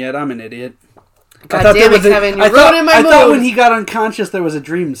happen yet. I'm an idiot. God damn it, Kevin. You're ruining my mood. I thought when he got unconscious there was a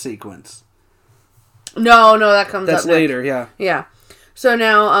dream sequence. No, that comes up That's later, yeah. Yeah. So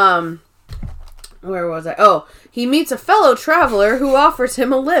now, where was I? Oh, he meets a fellow traveler who offers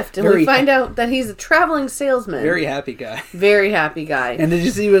him a lift. And we find out that he's a traveling salesman. Very happy guy. Very happy guy. And did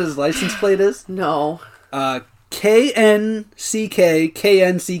you see what his license plate is? No. KNCK.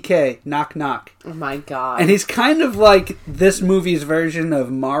 Knock, knock. Oh my God. And he's kind of like this movie's version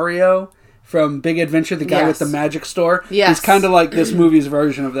of Mario from Big Adventure, the guy with the magic store. Yes. He's kind of like this movie's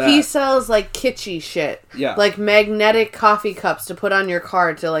version of that. He sells, like, kitschy shit. Yeah. Like magnetic coffee cups to put on your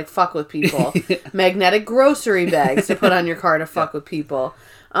car to, like, fuck with people. Yeah. Magnetic grocery bags to put on your car to fuck with people.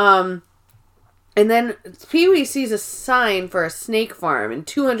 And then Pee-wee sees a sign for a snake farm in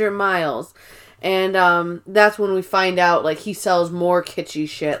 200 miles. And that's when we find out, like, he sells more kitschy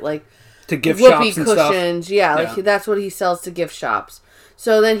shit, like to gift shops and cushions. Stuff. Yeah, like that's what he sells to gift shops.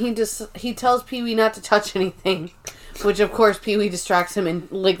 So then he tells Pee-wee not to touch anything, which of course Pee-wee distracts him and,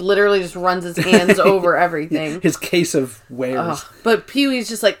 like, literally just runs his hands over everything. His case of wares. But Pee-wee's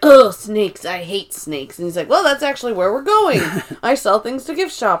just like, oh, snakes, I hate snakes. And he's like, well, that's actually where we're going. I sell things to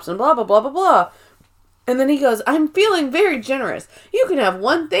gift shops and blah, blah, blah, blah, blah. And then he goes, I'm feeling very generous. You can have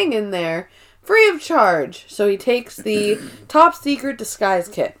one thing in there free of charge. So he takes the top secret disguise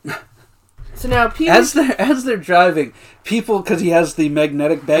kit. So now Pee-wee... As they're driving, people, because he has the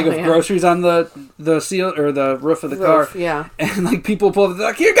magnetic bag of groceries on the seal or the roof of the car. Yeah. And like people pull up, they're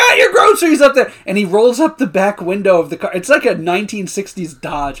like, you got your groceries up there. And he rolls up the back window of the car. It's like a 1960s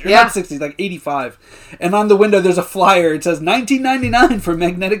Dodge. Or not 60s, like 85. And on the window there's a flyer. It says $19.99 for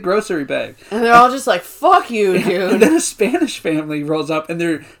magnetic grocery bag. And they're all just like, fuck you, dude. And then a Spanish family rolls up and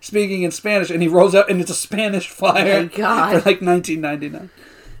they're speaking in Spanish. And he rolls up and it's a Spanish flyer. Oh my God. For like $19.99.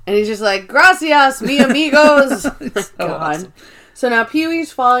 And he's just like, gracias, mi amigos. So God. awesome. So now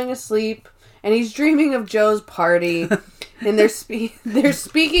Pee-wee's falling asleep, and he's dreaming of Joe's party, and they're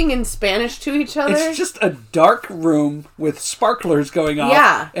speaking in Spanish to each other. It's just a dark room with sparklers going off.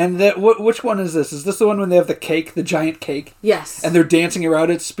 Yeah. And which one is this? Is this the one when they have the cake, the giant cake? Yes. And they're dancing around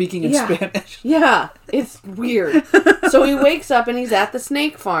it, speaking in Spanish? Yeah. It's weird. So he wakes up, and he's at the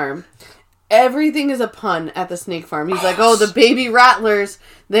snake farm. Everything is a pun at the snake farm. He's like, oh, the baby rattlers,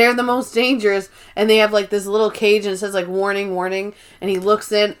 they're the most dangerous. And they have, like, this little cage, and it says, like, warning, warning. And he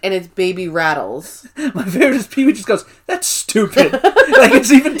looks in, and it's baby rattles. My favorite is Pee-wee just goes, that's stupid. Like, it's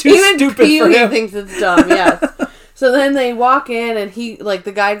even too stupid for him. Pee-wee thinks it's dumb, yes. So then they walk in, and he, like,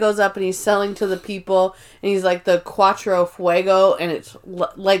 the guy goes up, and he's selling to the people. And he's like, the Cuatro Fuego, and it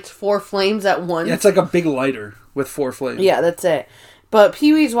lights 4 flames at once. Yeah, it's like a big lighter with 4 flames. Yeah, that's it. But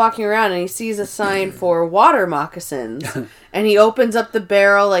Pee-wee's walking around and he sees a sign for water moccasins. And he opens up the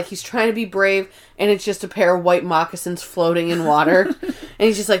barrel like he's trying to be brave. And it's just a pair of white moccasins floating in water. And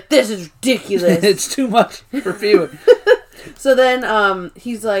he's just like, this is ridiculous. It's too much for Pee-wee. So then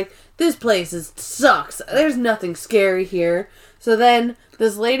he's like, this place sucks. There's nothing scary here. So then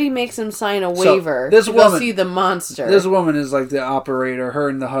this lady makes him sign a waiver to go see the monster. This woman is like the operator, her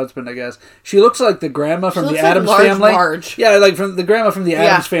and the husband, I guess. She looks like the grandma from the Addams like Family. Marge. Yeah, like from the grandma from the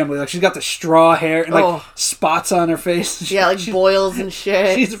Addams Family. Like she's got the straw hair and like spots on her face. Yeah, like boils and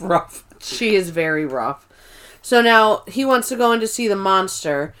shit. She's rough. She is very rough. So now he wants to go in to see the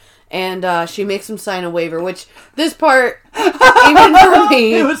monster. And she makes him sign a waiver, which this part, even for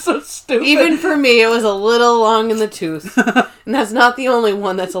me... It was so stupid. Even for me, it was a little long in the tooth. And that's not the only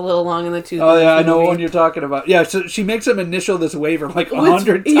one that's a little long in the tooth. Oh, yeah, I know what one you're talking about. Yeah, so she makes him initial this waiver like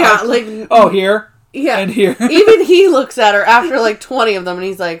 100 times. Yeah, like... Oh, here? Yeah. And here. Even he looks at her after like 20 of them, and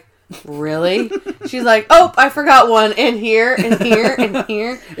he's like, really? She's like, oh, I forgot one. And here, and here, and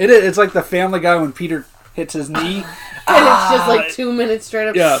here. It's like the Family Guy when Peter hits his knee. And it's just like 2 minutes straight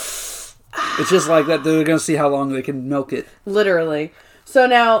up. Yeah. It's just like that. They're going to see how long they can milk it. Literally. So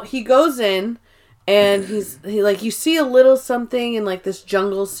now he goes in, and he like, you see a little something in like this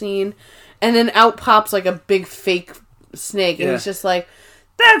jungle scene, and then out pops like a big fake snake, and he's just like,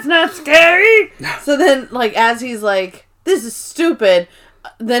 that's not scary. So then, like, as he's like, this is stupid,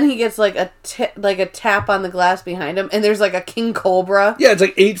 then he gets like a tap on the glass behind him, and there's like a king cobra. Yeah, it's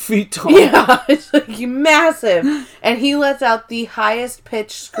like 8 feet tall. Yeah, it's like massive, and he lets out the highest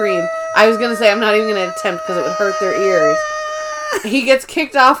pitched scream. I was gonna say I'm not even gonna attempt because it would hurt their ears. He gets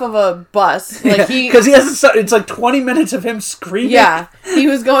kicked off of a bus, like because he has. It's like 20 minutes of him screaming. Yeah, he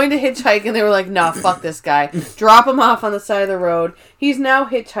was going to hitchhike, and they were like, "Nah, fuck this guy. Drop him off on the side of the road." He's now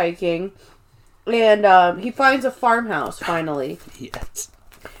hitchhiking, and he finds a farmhouse finally. Yes.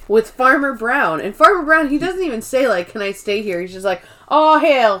 With Farmer Brown, and Farmer Brown, he doesn't even say like, "Can I stay here?" He's just like, "Oh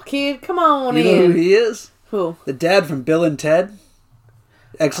hell, kid, come on in." You know who he is? Who? The dad from Bill and Ted.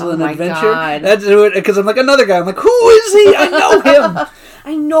 Excellent Adventure. God. That's because I'm like another guy. I'm like, who is he? I know him.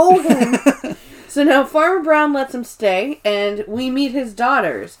 I know him. So now Farmer Brown lets him stay, and we meet his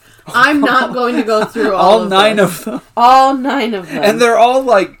daughters. I'm not going to go through all nine of them. All 9 of them. And they're all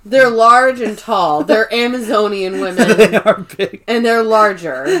like... They're large and tall. They're Amazonian women. They are big. And they're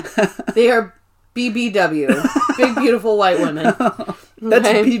larger. They are BBW. Big, beautiful white women. That's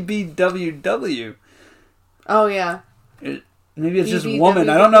BBWW. Oh, yeah. Maybe it's just woman.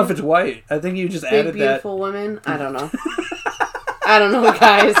 I don't know if it's white. I think you just added that. Big, beautiful women? I don't know. I don't know,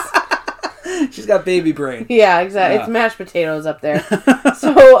 guys. She's got baby brain. Yeah, exactly. Yeah. It's mashed potatoes up there.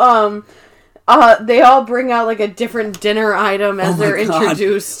 So, they all bring out like a different dinner item as they're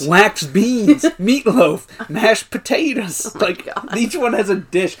introduced. Wax beans, meatloaf, mashed potatoes. Each one has a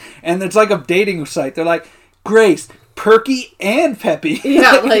dish, and it's like a dating site. They're like, Grace, perky and peppy.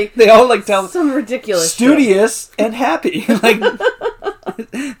 Yeah, like they all like tell some ridiculous studious shit. And happy. Like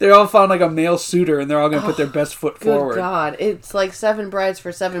they're all found like a male suitor, and they're all gonna put their best foot forward. Good God, it's like 7 brides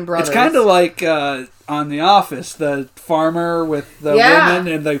for 7 brothers. It's kind of like on The Office, the farmer with the women,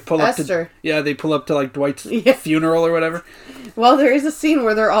 and they pull up Esther. They pull up to like Dwight's funeral or whatever. Well, there is a scene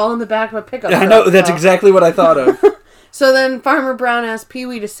where they're all in the back of a pickup truck. I know, that's exactly what I thought of. So then Farmer Brown asks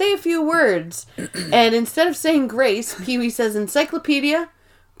Pee-wee to say a few words. And instead of saying Grace, Pee-wee says encyclopedia,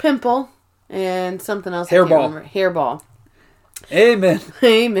 pimple, and something else. Hairball. Hairball. Amen.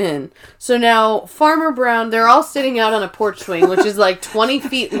 Amen. So now Farmer Brown, they're all sitting out on a porch swing, which is like 20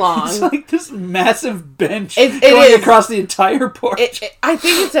 feet long. It's like this massive bench going across the entire porch. I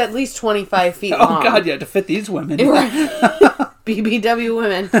think it's at least 25 feet long. Oh, God, yeah, to fit these women. BBW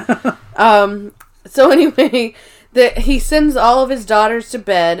women. So anyway... he sends all of his daughters to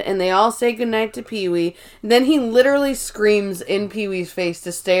bed, and they all say goodnight to Pee-wee. Then he literally screams in Pee-wee's face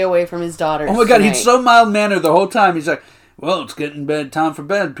to stay away from his daughters. Oh my God, he's so mild-mannered the whole time. He's like, well, it's getting time for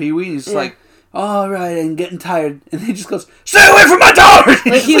bed, Pee-wee. He's like, all right, I'm getting tired. And he just goes, stay away from my daughters!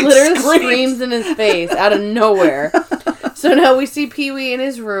 Like, he literally screams in his face out of nowhere. So now we see Pee-wee in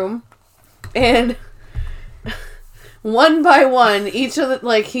his room, and... one by one, each of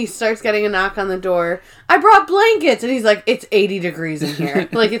the, he starts getting a knock on the door. I brought blankets! And he's like, it's 80 degrees in here.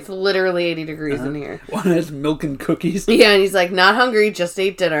 It's literally 80 degrees in here. One has milk and cookies. Yeah, and he's like, not hungry, just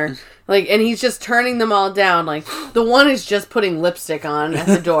ate dinner. And he's just turning them all down. The one is just putting lipstick on at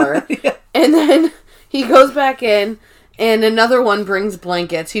the door. Yeah. And then he goes back in, and another one brings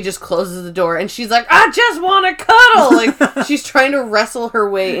blankets. He just closes the door, and she's like, I just want to cuddle! She's trying to wrestle her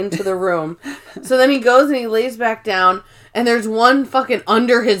way into the room. So then he goes and he lays back down, and there's one fucking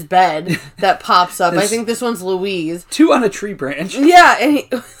under his bed that pops up. I think this one's Louise. 2 on a tree branch. Yeah, and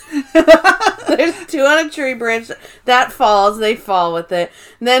there's 2 on a tree branch. That falls. They fall with it.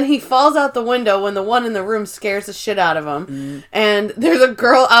 And then he falls out the window when the one in the room scares the shit out of him. Mm. And there's a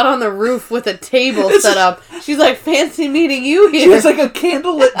girl out on the roof with a table set up. She's like, fancy meeting you here. She has like a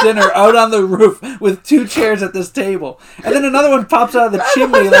candlelit dinner out on the roof with 2 chairs at this table. And then another one pops out of the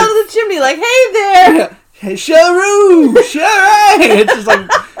chimney. Out of the chimney like, hey there! Yeah. Hey, Sharoo! Sharoo! It's just like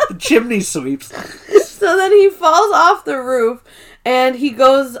the chimney sweeps. So then he falls off the roof, and he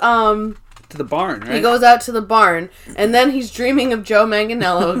goes, to the barn, right? He goes out to the barn, and then he's dreaming of Joe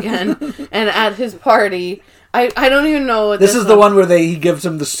Manganiello again, and at his party, I don't even know what this is. The one where he gives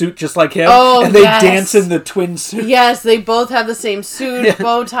him the suit just like him, and they dance in the twin suit. Yes, they both have the same suit,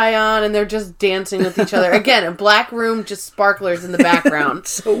 bow tie on, and they're just dancing with each other. Again, a black room, just sparklers in the background.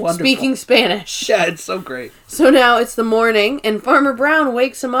 So wonderful. Speaking Spanish. Yeah, it's so great. So now it's the morning, and Farmer Brown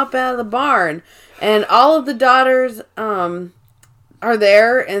wakes him up out of the barn, and all of the daughters are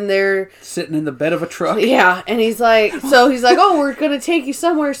there, and they're sitting in the bed of a truck. Yeah, and he's like, oh, we're gonna take you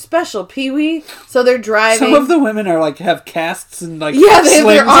somewhere special, Pee-wee. So they're driving. Some of the women are like have casts and like they have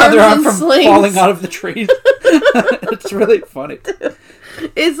their arms from slings. Falling out of the trees. It's really funny.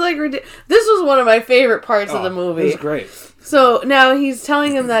 It's like ridiculous. This was one of my favorite parts of the movie. It was great. So now he's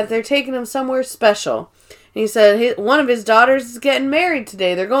telling him that they're taking him somewhere special. And he said one of his daughters is getting married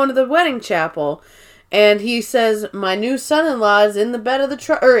today. They're going to the wedding chapel. And he says, my new son-in-law is in the bed of the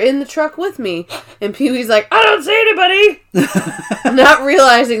truck, or in the truck with me. And Pee-wee's like, I don't see anybody! Not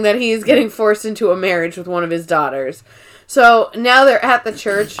realizing that he is getting forced into a marriage with one of his daughters. So now they're at the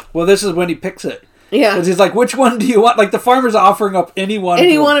church. Well, this is when he picks it. Yeah. Because he's like, which one do you want? Like, the farmer's offering up any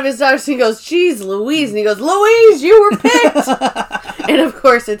one of his daughters. He goes, geez, Louise. And he goes, Louise, you were picked! And of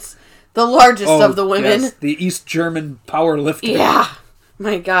course, it's the largest of the women. Yes, the East German power lifter. Yeah.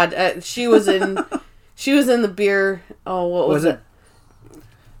 My God. She was in... She was in the beer... Oh, what was it?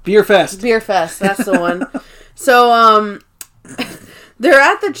 Beer Fest. Beer Fest, that's the one. So, they're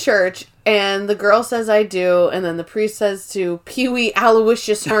at the church, and the girl says, I do, and then the priest says to Pee-wee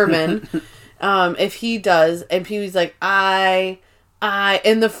Aloysius Herman, if he does, and Pee-wee's like, I,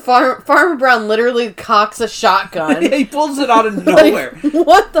 and the Farmer Brown literally cocks a shotgun. Yeah, he pulls it out of nowhere. Like,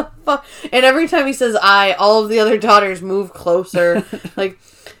 what the fuck? And every time he says, all of the other daughters move closer, like...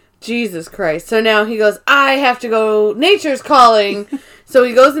 Jesus Christ. So now he goes, I have to go. Nature's calling. So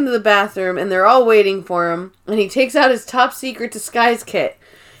he goes into the bathroom, and they're all waiting for him. And he takes out his top secret disguise kit.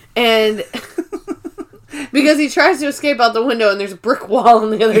 And because he tries to escape out the window, and there's a brick wall on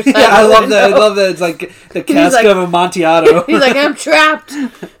the other side. Yeah, I love that. It's like the cask of Amontillado. He's like, I'm trapped.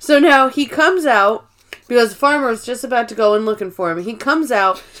 So now he comes out, because the farmer was just about to go in looking for him. He comes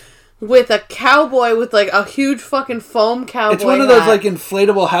out with a cowboy with like a huge fucking foam cowboy. It's one of those like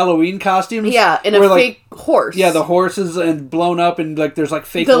inflatable Halloween costumes. Yeah, and a fake horse. Yeah, the horses and blown up and like there's like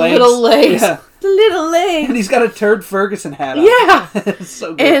fake legs. The little legs. Yeah. The little legs. And he's got a Turd Ferguson hat on. Yeah. It's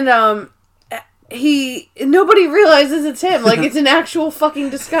so good. And nobody realizes it's him. Like it's an actual fucking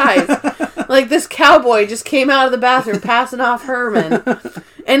disguise. Like this cowboy just came out of the bathroom passing off Herman.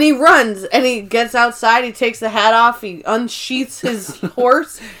 And he runs and he gets outside, he takes the hat off, he unsheaths his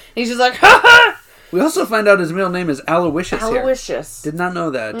horse. He's just like, ha ha! We also find out his middle name is Aloysius. Aloysius. Did not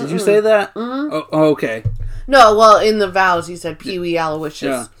know that. Did you say that? Mm-hmm. Oh, okay. No, well, in the vows he said Pee-wee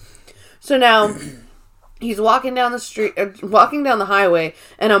Aloysius. Yeah. So now he's walking down the street, walking down the highway,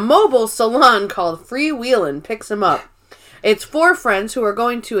 and a mobile salon called Freewheelin' picks him up. It's 4 friends who are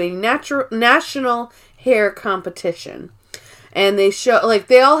going to a national hair competition, and they show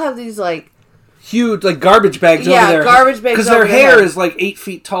they all have these huge garbage bags over there. Yeah, garbage bags because their hair is 8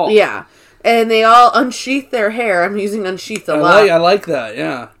 feet tall. Yeah. And they all unsheath their hair. I'm using unsheath a lot. I like that,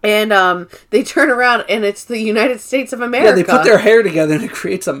 yeah. And they turn around and it's the United States of America. Yeah, they put their hair together and it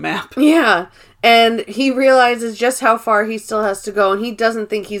creates a map. Yeah. And he realizes just how far he still has to go, and he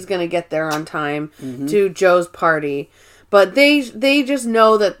doesn't think he's going to get there on time to Joe's party. But they just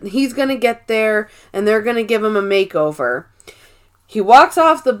know that he's going to get there, and they're going to give him a makeover. He walks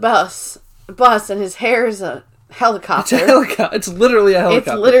off the bus, and his hair is a helicopter. It's literally a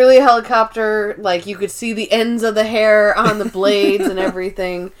helicopter. It's literally a helicopter. You could see the ends of the hair on the blades and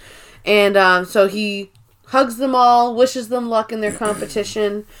everything. And so he hugs them all, wishes them luck in their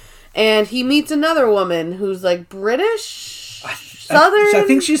competition. And he meets another woman who's British? Southern? I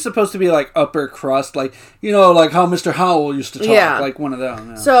think she's supposed to be upper crust, how Mr. Howell used to talk, like one of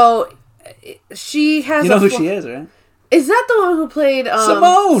them. Yeah. So she has. You know who she is, right? Is that the one who played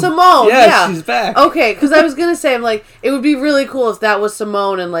Simone? Simone, yeah. She's back. Okay, because I was gonna say, it would be really cool if that was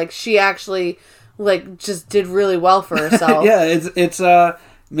Simone and she actually just did really well for herself. Yeah, it's Mr.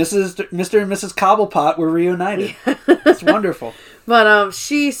 and Mrs. Cobblepot were reunited. It's wonderful. But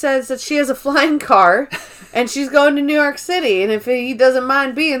she says that she has a flying car, and she's going to New York City, and if he doesn't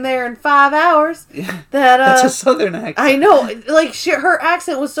mind being there in 5 hours, that's a southern accent. I know, her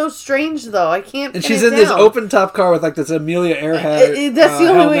accent was so strange though. I can't. And she's in this open top car with this Amelia Earhart. That's the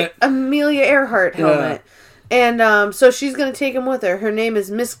only way. Amelia Earhart helmet. Yeah. And so she's going to take him with her. Her name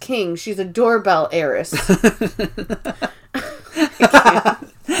is Miss King. She's a doorbell heiress.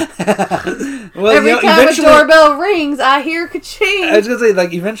 Well, every time a doorbell rings, I hear ka-ching. I was gonna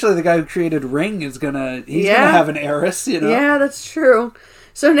say, eventually the guy who created Ring is gonna have an heiress, Yeah, that's true.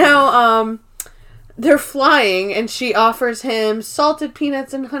 So now, they're flying, and she offers him salted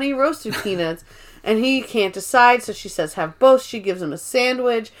peanuts and honey roasted peanuts. And he can't decide, so she says have both. She gives him a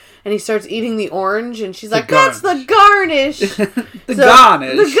sandwich, and he starts eating the orange, and she's like, that's the garnish! The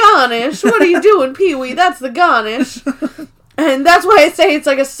garnish! The garnish! What are you doing, Pee-wee? That's the garnish! And that's why I say it's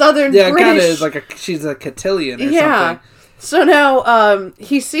like a southern British... Yeah, it kind of is like she's a cotillion or something. So now,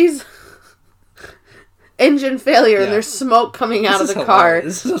 he sees... engine failure and there's smoke coming out of the car.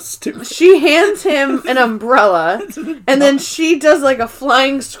 This is so stupid. She hands him an umbrella and then she does like a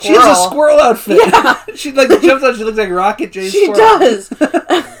flying squirrel. She has a squirrel outfit. Yeah. She like jumps out, she looks like Rocket J. She Squirrel. Does.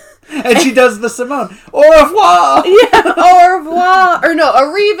 And she does the Simone. Au revoir! Yeah, au revoir. Or no,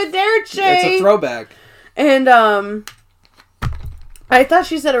 arrivederci. It's a throwback. And I thought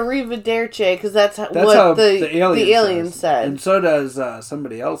she said arrivederci because that's what the alien said. And so does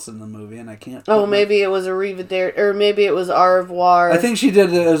somebody else in the movie, and I can't... Oh, maybe it was arrivederci, or maybe it was au revoir. I think she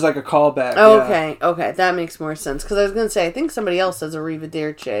did it as like a callback. Oh, yeah. Okay, that makes more sense. Because I was going to say, I think somebody else says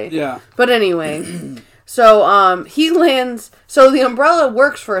arrivederci. Yeah. But anyway... So, he lands... So, the umbrella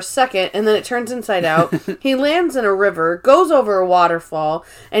works for a second, and then it turns inside out. He lands in a river, goes over a waterfall,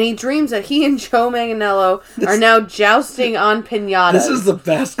 and he dreams that he and Joe Manganiello are now jousting on piñatas. This is the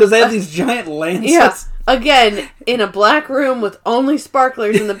best, because they have these giant lances. Yeah. Again, in a black room with only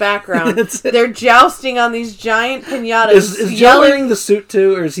sparklers in the background. They're jousting on these giant piñatas. Is Joe wearing the suit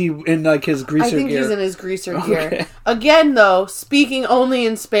too, or is he in like his greaser gear? I think he's in his greaser gear. Again, though, speaking only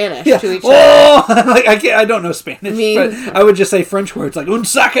in Spanish to each other. Like I don't know Spanish, but I would just say French words like un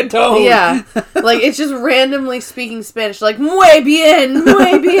sacato. Yeah, like it's just randomly speaking Spanish, like muy bien,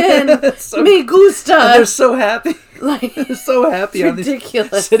 me gusta. And they're so happy. Like, they're so happy on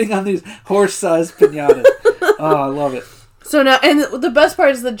ridiculous. Sitting on these horse-sized piñatas. Oh, I love it. So now, and the best part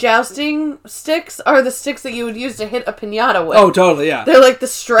is the jousting sticks are the sticks that you would use to hit a piñata with. Oh, totally, yeah. They're like the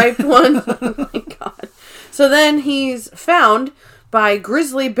striped ones. Oh my god. So then he's found by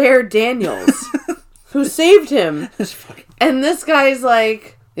Grizzly Bear Daniels, who saved him. And this guy's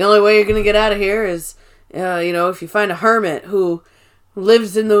like, the only way you're going to get out of here is, if you find a hermit who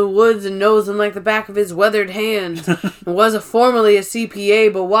lives in the woods and knows him like the back of his weathered hand, and was formerly a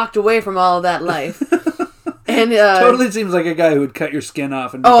CPA but walked away from all of that life. And totally seems like a guy who would cut your skin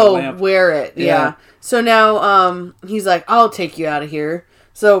off and make a lamp. Wear it. Yeah. So now he's like, I'll take you out of here.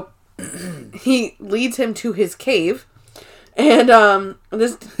 So he leads him to his cave. And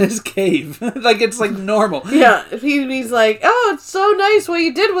his cave, like it's like normal. Yeah, he's like, oh, it's so nice what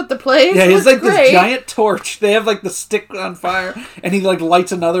you did with the place. Yeah, he's like this giant torch. They have like the stick on fire, and he like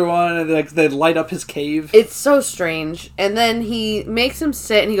lights another one, and like they light up his cave. It's so strange. And then he makes him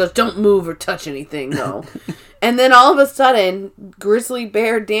sit, and he goes, "Don't move or touch anything, though." And then all of a sudden, Grizzly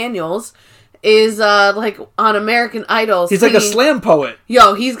Bear Daniels is like on American Idol. He's singing, like a slam poet.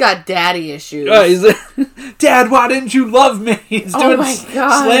 Yo, he's got daddy issues. He's like, Dad, why didn't you love me? He's doing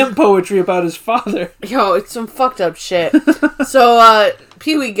slam poetry about his father. Yo, it's some fucked up shit. So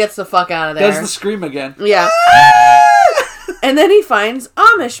Pee-wee gets the fuck out of there. Does the scream again. Yeah. And then he finds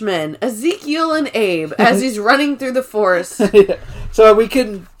Amish men, Ezekiel and Abe, as he's running through the forest. Yeah. So we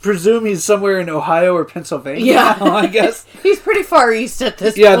can presume he's somewhere in Ohio or Pennsylvania now, I guess. He's pretty far east at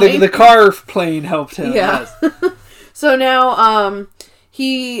this point. Yeah, the car plane helped him. Yeah. Yes. So now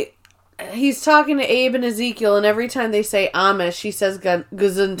he's talking to Abe and Ezekiel, and every time they say Amish, he says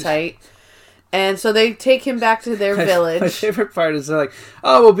Gesundheit. And so they take him back to their village. My favorite part is they're like,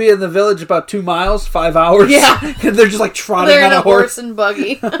 oh, we'll be in the village about 2 miles, 5 hours. Yeah. And they're just like trotting on a horse and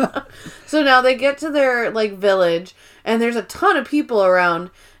buggy. So now they get to their like village, and there's a ton of people around.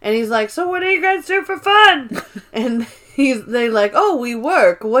 And he's like, so what do you guys do for fun? And they're like, oh, we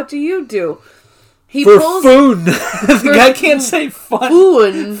work. What do you do? Foon. The guy can't say fun.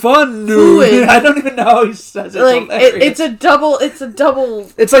 Foon. Fun. I don't even know how he says it. Like it's a double.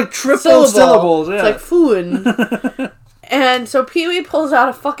 It's like triple syllables. Yeah. It's like foon. And so Pee-wee pulls out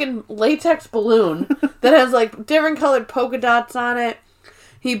a fucking latex balloon that has like different colored polka dots on it.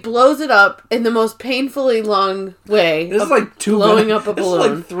 He blows it up in the most painfully long way. This is like 2 blowing minutes. Up a balloon.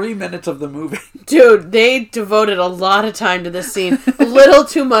 This is like 3 minutes of the movie. Dude, they devoted a lot of time to this scene. A little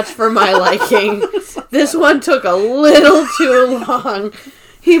too much for my liking. This one took a little too long.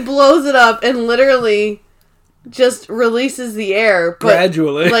 He blows it up and literally just releases the air. But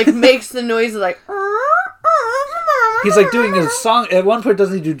gradually. Like makes the noise like... He's like doing his song. At one point,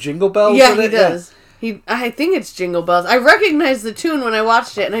 doesn't he do Jingle Bells? Yeah, he does. Yeah. I think it's Jingle Bells. I recognized the tune when I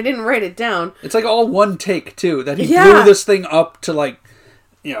watched it, and I didn't write it down. It's like all one take, too. That he blew this thing up to, like,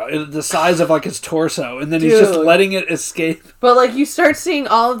 the size of, like, his torso, and then he's just letting it escape. But, like, you start seeing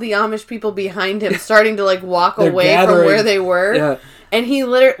all of the Amish people behind him starting to, like, walk away from where they were. Yeah. And he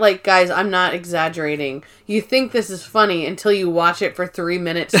literally, like, guys, I'm not exaggerating. You think this is funny until you watch it for 3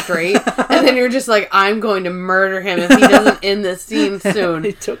 minutes straight, and then you're just like, I'm going to murder him if he doesn't end this scene soon.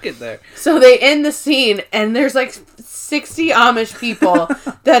 He took it there. So they end the scene, and there's like 60 Amish people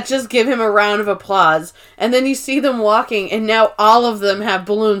that just give him a round of applause. And then you see them walking, and now all of them have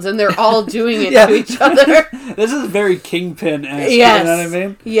balloons, and they're all doing it to each other. This is very Kingpin-esque, yes. You know what I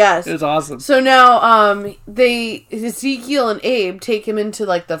mean? Yes. It was awesome. So now Ezekiel and Abe take him into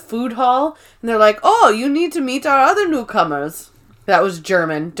like the food hall, and they're like, oh, you need to meet our other newcomers. That was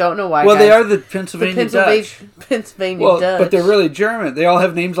German. Don't know why. Well, guys. they are the Pennsylvania Dutch. Pennsylvania Dutch. But they're really German. They all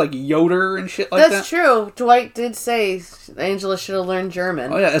have names like Yoder and shit like that. That's true. Dwight did say Angela should have learned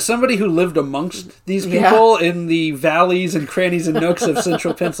German. Oh, yeah. As somebody who lived amongst these people in the valleys and crannies and nooks of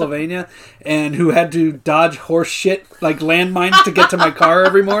central Pennsylvania and who had to dodge horse shit like landmines to get to my car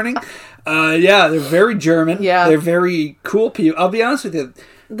every morning, they're very German. Yeah. They're very cool people. I'll be honest with you.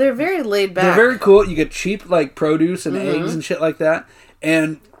 They're very laid back. They're very cool. You get cheap like produce and eggs and shit like that.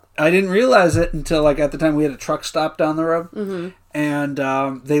 And I didn't realize it until like at the time we had a truck stop down the road. Mm-hmm.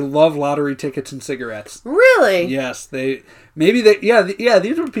 And they love lottery tickets and cigarettes. Really? Yes, these were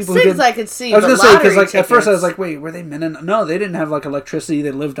people Cigs who did. I could see. I was going to say because like at first I was like, wait, were they men? No, they didn't have like electricity.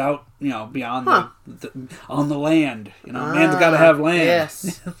 They lived out, beyond on the land. Man's got to have land.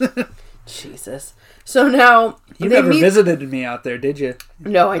 Yes. Jesus. So now you never visited me out there, did you?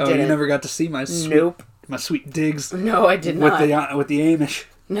 No, I didn't. You never got to see my sweet digs. No, I did not. With the Amish.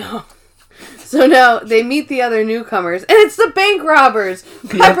 No. So now they meet the other newcomers, and it's the bank robbers,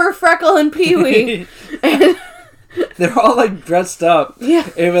 Pepper, Freckle, and Pee-wee. And they're all like dressed up,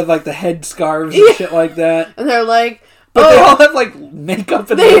 with like the head scarves and shit like that. And they're like, but they all have like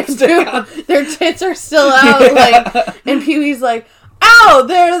makeup and lipstick on. Their tits are still out, and Pee-wee's like,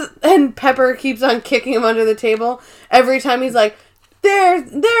 ow, and Pepper keeps on kicking him under the table. Every time he's like, they're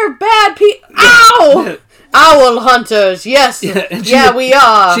bad people. Ow! Owl hunters, yes. We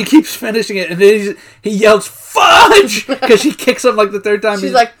are. She keeps finishing it, and then he yells, fudge! Because she kicks him like the third time.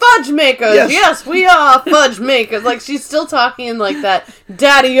 She's like, fudge makers, yes, we are fudge makers. Like, she's still talking in like that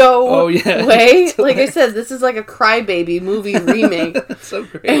daddy-o way. Like I said, this is like a Crybaby movie remake. That's so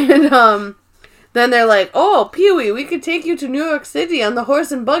great. And, then they're like, oh, Pee-wee, we could take you to New York City on the horse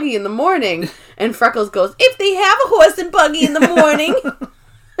and buggy in the morning. And Freckles goes, if they have a horse and buggy in the morning.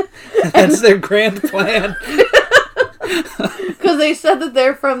 That's their grand plan. Because they said that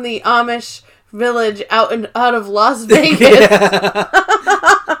they're from the Amish village out of Las Vegas.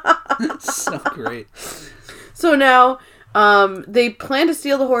 So great. So now... they plan to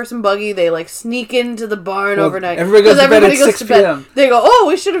steal the horse and buggy. They like sneak into the barn overnight. Everybody goes to bed at 6 p.m. They go, oh,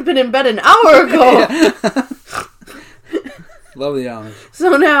 we should have been in bed an hour ago. Love the Amish.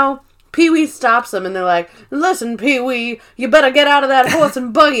 So now Pee-wee stops them, and they're like, listen, Pee-wee, you better get out of that horse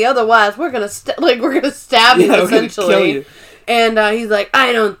and buggy, otherwise we're gonna stab you essentially. And he's like,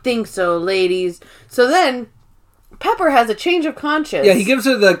 I don't think so, ladies. So then Pepper has a change of conscience. Yeah, he gives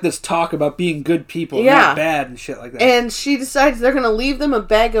her like this talk about being good people, not bad and shit like that. And she decides they're going to leave them a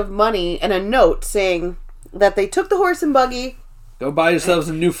bag of money and a note saying that they took the horse and buggy. Go buy yourselves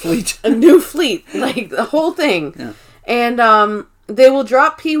a new fleet. A new fleet, like the whole thing. Yeah. And they will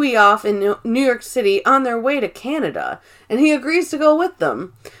drop Pee-wee off in New York City on their way to Canada. And he agrees to go with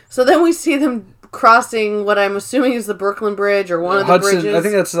them. So then we see them crossing what I'm assuming is the Brooklyn Bridge or one of the bridges. I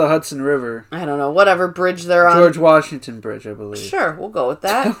think that's the Hudson River. I don't know, whatever bridge they're on. George Washington Bridge, I believe. Sure, we'll go with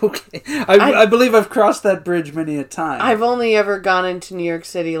that. Okay. I believe I've crossed that bridge many a time. I've only ever gone into New York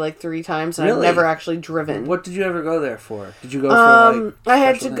City like 3 times, and I've never actually driven. What did you ever go there for? Did you go for like... I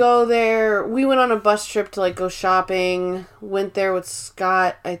had to go there. We went on a bus trip to like go shopping. Went there with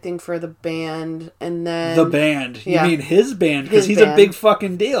Scott, I think, for the band, and then... The band? You mean his band? Because he's a big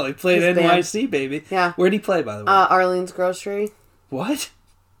fucking deal. He played NYC, baby. Yeah. Where'd he play, by the way? Arlene's Grocery. What?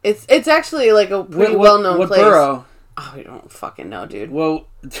 It's actually like a pretty well-known place. What borough? Oh, we don't fucking know, dude. Well,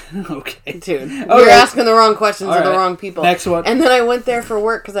 okay. Dude, you're asking the wrong questions of the wrong people. Next one. And then I went there for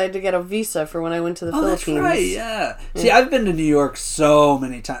work because I had to get a visa for when I went to the Philippines. That's right, yeah. See, I've been to New York so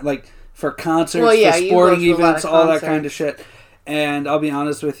many times. Like, for concerts, for sporting events, all that kind of shit. And I'll be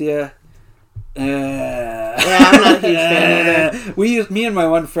honest with you... I'm not a huge fan either. Me and my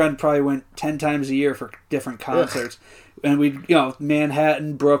one friend probably went 10 times a year for different concerts. And we'd,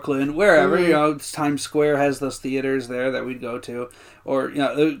 Manhattan, Brooklyn, wherever, Times Square has those theaters there that we'd go to. Or,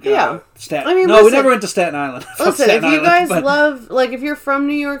 Staten... we never went to Staten Island. Listen, if you guys love... Like, if you're from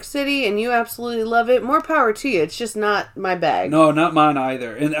New York City and you absolutely love it, more power to you. It's just not my bag. No, not mine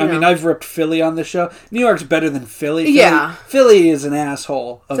either. And, I mean, I've ripped Philly on the show. New York's better than Philly. Yeah. Philly is an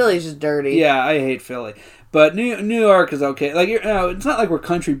asshole. Philly's just dirty. Yeah, I hate Philly. But New York is okay. Like, it's not like we're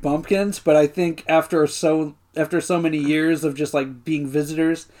country bumpkins, but I think after so many years of just like being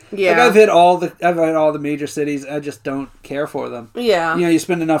visitors, like I've hit all the major cities. I just don't care for them. Yeah, you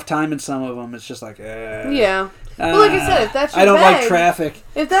spend enough time in some of them. It's just like, yeah. Well, like I said, if that's your I don't bag, like traffic.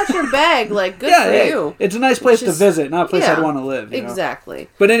 If that's your bag, like, good for you. It's a nice place to visit, not a place I'd want to live. Exactly.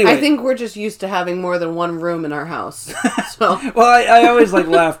 But anyway, I think we're just used to having more than one room in our house. So, well, I always like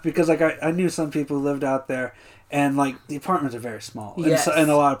laughed because like I knew some people who lived out there. And, like, the apartments are very small in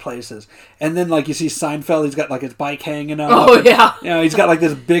a lot of places. And then, like, you see Seinfeld, he's got, like, his bike hanging up. Oh, yeah. He's got, like,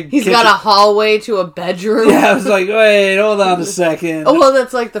 this big He's got a hallway to a bedroom. Yeah, I was like, wait, hold on a second. Oh, well,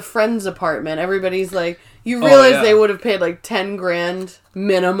 that's, like, the Friends apartment. Everybody's like, you realize they would have paid, like, $10,000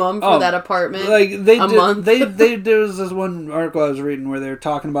 minimum for that apartment month. There was this one article I was reading where they were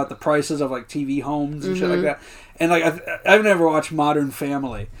talking about the prices of, like, TV homes and shit like that. And, like, I've never watched Modern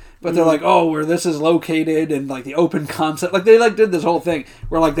Family. But they're like, oh, where this is located and, like, the open concept. Like, they, like, did this whole thing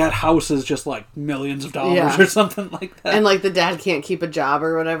where, like, that house is just, like, millions of dollars or something like that. And, like, the dad can't keep a job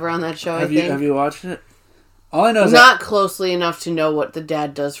or whatever on that show, Have you watched it? All I know is not closely enough to know what the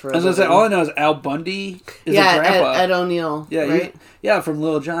dad does for a living. As I say, all I know is Al Bundy is a grandpa. Ed O'Neill, right? From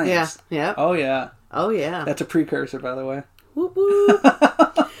Little Giants. Yeah. Oh, yeah. Oh, yeah. That's a precursor, by the way. Whoop,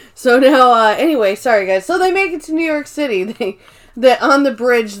 whoop. So now, anyway, sorry, guys. So they make it to New York City. On the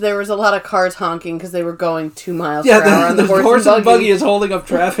bridge, there was a lot of cars honking because they were going 2 miles per hour on the horse and buggy is holding up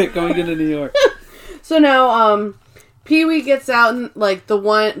traffic going into New York. So now, Pee-wee gets out and, like,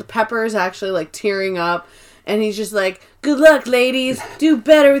 Pepper is actually, like, tearing up. And he's just like, good luck, ladies. Do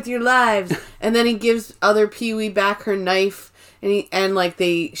better with your lives. And then he gives other Pee-wee back her knife. And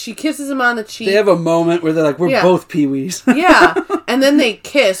she kisses him on the cheek. They have a moment where they're like, we're both Pee-wees. Yeah. And then they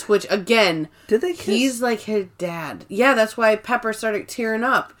kiss, which, again... Did they kiss? He's like his dad. Yeah, that's why Pepper started tearing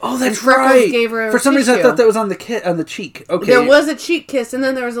up. Oh, that's right. Gave her For some reason, I thought that was on the cheek. Okay. There was a cheek kiss, and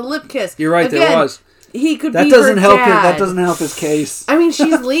then there was a lip kiss. You're right, there was. He could be her dad. That doesn't help his case. I mean,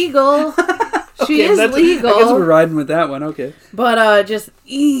 she's legal. She is legal. I guess we're riding with that one, okay. But,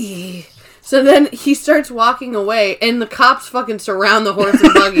 So then he starts walking away, and the cops fucking surround the horse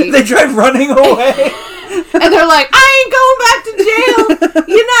and buggy. They drive running away. And they're like, I ain't going back to jail.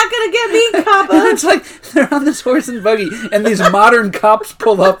 You're not going to get me, copper. And it's like, they're on this horse and buggy, and these modern cops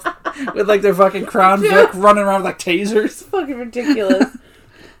pull up with, like, their fucking Crown Vic running around with, like, tasers. It's fucking ridiculous.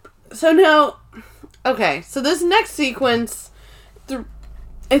 So now, okay, so this next sequence,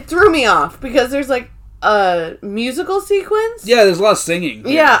 it threw me off, because there's, like, a musical sequence. Yeah, there's a lot of singing.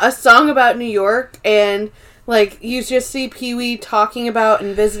 Yeah, a song about New York, and, like, you just see Pee-wee talking about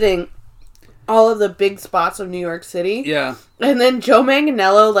and visiting all of the big spots of New York City. Yeah. And then Joe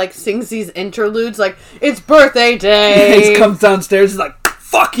Manganiello, like, sings these interludes, like, it's birthday day! He comes downstairs, he's like,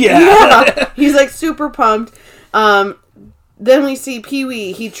 fuck yeah! Yeah! He's, like, super pumped. Then we see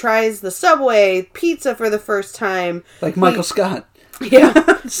Pee-wee, he tries the Subway pizza for the first time. Like Michael Scott. Yeah.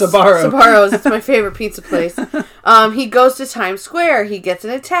 Sbarro's. It's my favorite pizza place. He goes to Times Square. He gets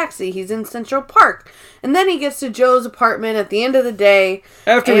in a taxi. He's in Central Park. And then he gets to Joe's apartment at the end of the day.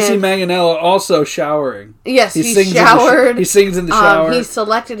 After we see Manganiello also showering. Yes, he showered. He sings in the shower. He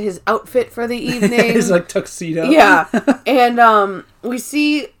selected his outfit for the evening. His, like, tuxedo. Yeah. And we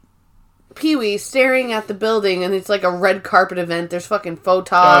see Pee-wee staring at the building, and it's like a red carpet event. There's fucking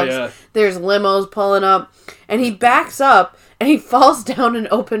photogs. Oh, yeah. There's limos pulling up. And he backs up, and he falls down an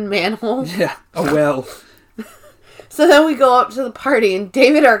open manhole. Yeah, a well. So then we go up to the party, and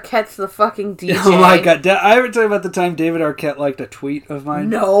David Arquette's the fucking DJ. Oh my god. I ever tell you about the time David Arquette liked a tweet of mine?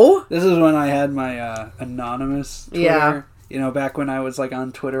 No. This is when I had my anonymous Twitter. Yeah. You know, back when I was, like,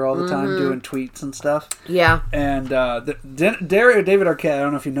 on Twitter all the time doing tweets and stuff. Yeah. And David Arquette, I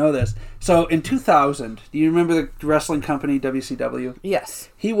don't know if you know this. So in 2000, do you remember the wrestling company WCW? Yes.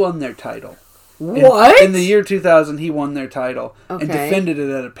 He won their title. What? In the year 2000, he won their title and defended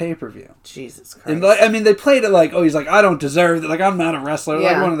it at a pay-per-view. Jesus Christ. And, like, I mean, they played it like, oh, he's like, I don't deserve it. Like, I'm not a wrestler.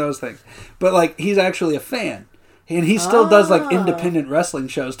 Yeah. Like, one of those things. But, like, he's actually a fan. And he still does, like, independent wrestling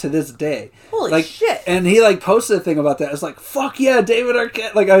shows to this day. Holy shit. And he, like, posted a thing about that. It's like, fuck yeah, David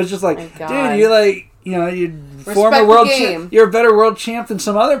Arquette. Like, I was just like, dude, you're like, you know, you're former world champ. You're a better world champ than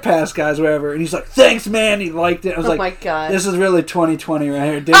some other past guys or whatever. And he's like, thanks, man. He liked it. I was like, my God. This is really 2020 right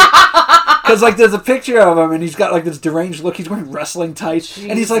here, dude. Because, like, there's a picture of him, and he's got, like, this deranged look. He's wearing wrestling tights. Jesus.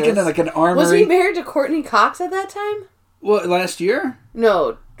 And he's, like, in, like, an armory. Was he married to Courtney Cox at that time? What, last year?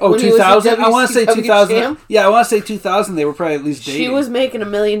 No. Oh, 2000? I want to say 2000. Champ? Yeah, I want to say 2000. They were probably at least dating. She was making $1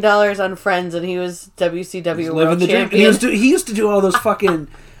 million on Friends, and he was WCW world champion. He used to do all those fucking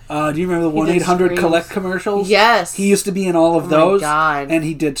Do you remember the 1-800-COLLECT commercials? Yes. He used to be in all of those. Oh, my God. And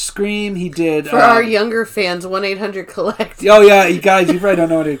he did Scream. He did... For our younger fans, 1-800-COLLECT. Oh, yeah. You guys, you probably don't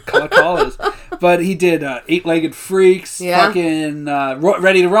know what a call is. But he did Eight-Legged Freaks. Yeah. Fucking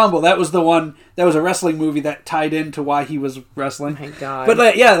Ready to Rumble. That was the one... That was a wrestling movie that tied into why he was wrestling. Oh, my God. But,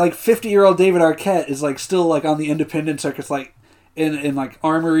 50-year-old David Arquette is, still, on the independent circus, in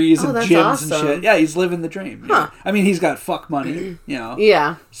armories and gyms and shit. Yeah, he's living the dream. Huh. I mean, he's got fuck money,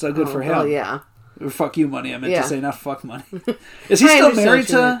 Yeah. So good for him. Well, yeah. Or fuck you money, I meant to say, not fuck money. Is he still married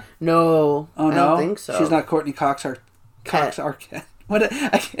to... No. Oh, no? I don't think so. She's not Courtney Cox Arquette. What?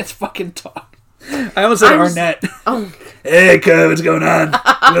 I can't fucking talk. I almost said Arnett. Oh. Hey, cuz, what's going on?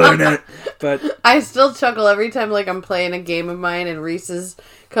 Arnett. But I still chuckle every time I'm playing a game of mine and Reese's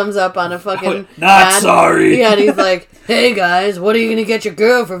comes up on a fucking sorry. Yeah, and he's like, "Hey guys, what are you gonna get your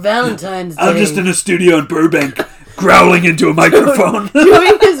girl for Valentine's Day?" I'm just in a studio in Burbank, growling into a microphone.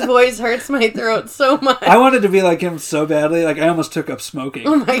 Doing his voice hurts my throat so much. I wanted to be like him so badly, I almost took up smoking.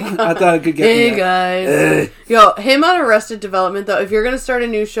 Oh my God. I thought I could get Hey guys. Yo, him on Arrested Development though, if you're gonna start a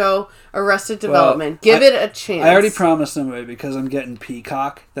new show, Arrested Development, give it a chance. I already promised somebody because I'm getting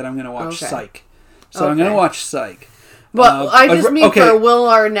Peacock that I'm gonna watch Psych. So I'm gonna watch Psych. But I just mean for Will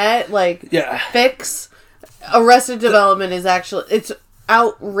Arnett, Fix, Arrested Development is actually, it's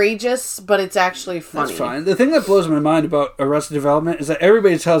outrageous, but it's actually funny. That's fine. The thing that blows my mind about Arrested Development is that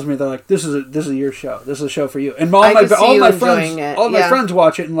everybody tells me, they're like, this is your show. This is a show for you. And all my friends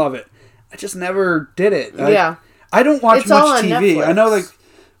watch it and love it. I just never did it. I don't watch much TV. Netflix. I know,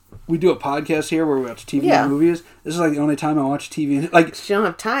 we do a podcast here where we watch TV and movies. This is the only time I watch TV. You don't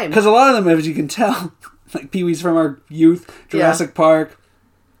have time. Because a lot of them, as you can tell, Pee-wee's from our youth, Jurassic Park.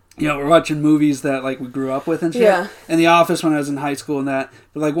 We're watching movies that we grew up with and shit. Yeah. And The Office when I was in high school and that.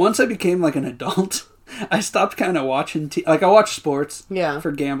 But once I became an adult, I stopped kind of watching I watch sports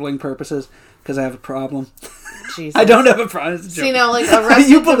for gambling purposes because I have a problem. Jesus. I don't have a problem. See now,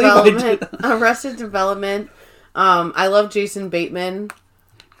 Arrested Development. I love Jason Bateman.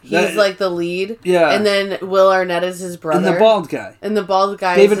 He's the lead. Yeah. And then Will Arnett is his brother. And the bald guy. And the bald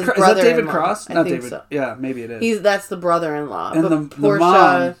guy is his brother-in-law. Is that David Cross? I think so. Yeah, maybe it is. That's the brother-in-law. And the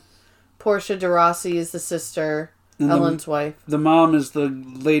mom. Portia de Rossi is the sister, Ellen's wife. The mom is the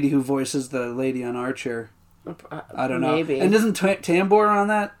lady who voices the lady on Archer. I don't know. Maybe. And isn't Tambor on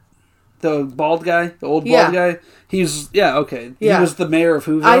that? The bald guy? The old bald guy? He's... Yeah, okay. Yeah. He was the mayor of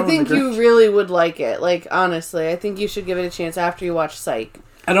Whoville. I think you really would like it. Honestly. I think you should give it a chance after you watch Psych.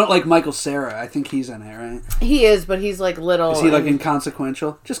 I don't like Michael Cera. I think he's in it, right? He is, but he's little. Is he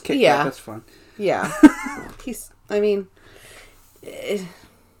inconsequential? Just kick that. That's fun. Yeah.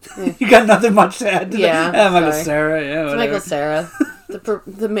 You got nothing much to add to that? Yeah, Michael Cera. Yeah, it's Michael Cera.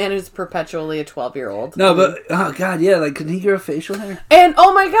 The man who's perpetually a 12-year-old. No, but, oh God, yeah, couldn't he grow facial hair? And,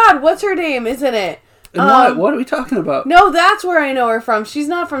 oh my God, what's her name, isn't it? And what are we talking about? No, that's where I know her from. She's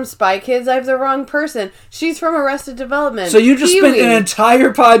not from Spy Kids. I have the wrong person. She's from Arrested Development. So you just spent an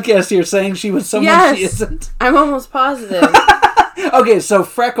entire podcast here saying she was someone she isn't? I'm almost positive. Okay, so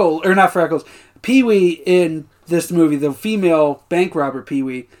Pee-wee in this movie, the female bank robber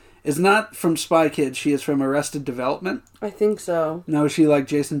Pee-wee, is not from Spy Kids. She is from Arrested Development. I think so. Now, is she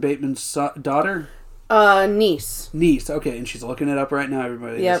Jason Bateman's daughter? Niece. Niece, okay, and she's looking it up right now,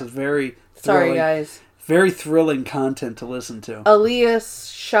 everybody. Yep. This is very... Sorry, guys. Very thrilling content to listen to.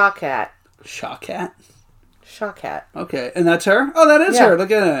 Elias Shawkat. Shawkat? Shawkat. Okay, and that's her? Oh, that is her. Look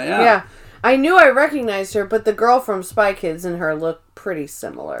at it. Yeah. I knew I recognized her, but the girl from Spy Kids and her look pretty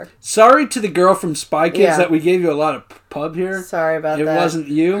similar. Sorry to the girl from Spy Kids that we gave you a lot of pub here. Sorry about that. It wasn't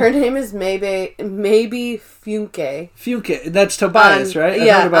you. Her name is maybe Funke. Funke. That's Tobias, right?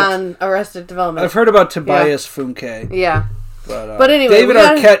 On Arrested Development. I've heard about Tobias Funke. Yeah. But anyway, David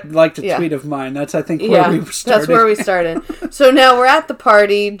Arquette liked a tweet of mine. That's, I think, where we started. That's where we started. So now we're at the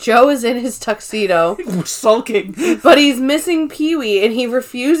party. Joe is in his tuxedo. Sulking. But he's missing Pee-wee, and he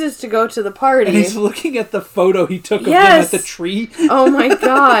refuses to go to the party. And he's looking at the photo he took of him at the tree. Oh, my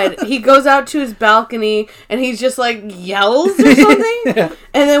God. He goes out to his balcony, and he's just, yells or something.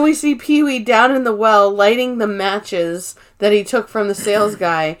 And then we see Pee-wee down in the well lighting the matches that he took from the sales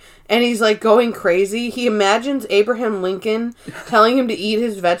guy. And he's, going crazy. He imagines Abraham Lincoln telling him to eat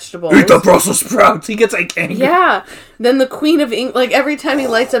his vegetables. Eat the Brussels sprouts. He gets angry. Yeah. Then the Queen of England, every time he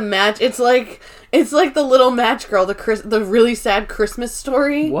lights a match, it's like the little match girl, the really sad Christmas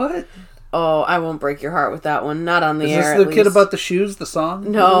story. What? Oh, I won't break your heart with that one. Not on the air. Is this the kid about the shoes, the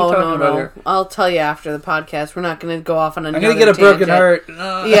song? No. I'll tell you after the podcast. We're not going to go off on another I'm going to get a broken heart.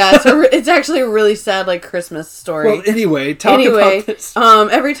 Yeah, it's actually a really sad, like, Christmas story. Well, anyway, talk about this.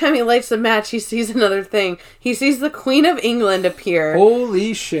 Every time he lights the match, he sees another thing. He sees the Queen of England appear.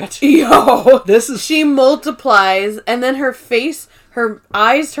 Holy shit. Yo! This She multiplies, and then her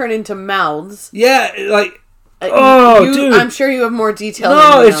eyes turn into mouths. Yeah, like... dude! I'm sure you have more detail.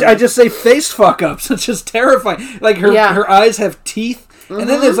 No, I just say face fuck ups. It's just terrifying. Like her eyes have teeth, and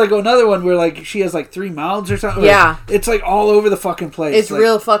then there's like another one where like she has like 3 mouths or something. Yeah, it's like all over the fucking place. It's like,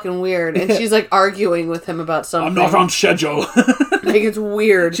 real fucking weird, and she's like arguing with him about something. I'm not on schedule. Like it's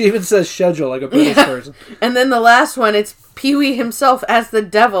weird. She even says schedule like a British person. And then the last one, it's Pee-wee himself as the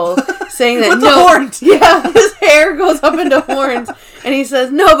devil saying that with the horns. Yeah, his hair goes up into horns, and he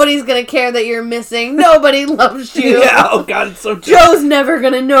says nobody's gonna care that you're missing. Nobody loves you. Yeah. Oh god, it's so. Joe's never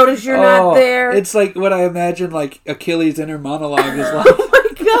gonna notice you're not there. It's like what I imagine like Achilles' inner monologue is like. Oh my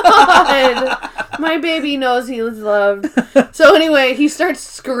god. My baby knows he was loved. So anyway, he starts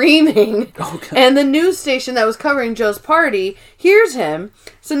screaming. And the news station that was covering Joe's party hears him.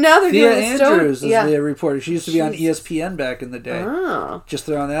 So now they're Thea doing Andrews is the reporter. She used to be on ESPN back in the day. Oh. Just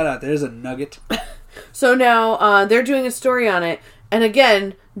throwing that out. There's a nugget. So now they're doing a story on it. And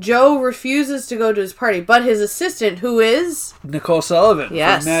again, Joe refuses to go to his party, but his assistant, who is... Nicole Sullivan from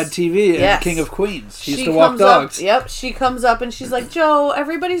Mad TV and King of Queens. She used to walk dogs. She comes up and she's like, Joe,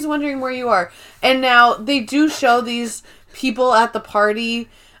 everybody's wondering where you are. And now they do show these people at the party.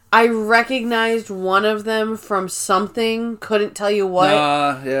 I recognized one of them from something. Couldn't tell you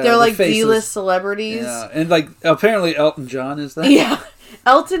what. They're like D-list celebrities. Yeah, and like apparently Elton John is there. Yeah.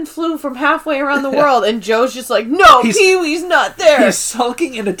 Elton flew from halfway around the world, and Joe's just like, no, Pee-wee's not there. He's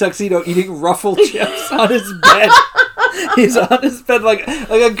sulking in a tuxedo, eating Ruffle chips on his bed. He's on his bed like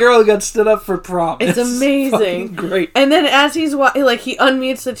a girl who got stood up for prom. It's amazing. Great. And then as he's he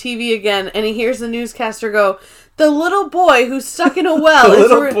unmutes the TV again, and he hears the newscaster go, the little boy who's stuck in a well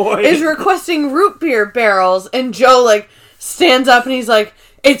is requesting root beer barrels, and Joe stands up and he's like,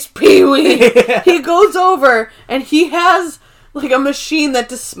 it's Pee-wee. Yeah. He goes over and he has a machine that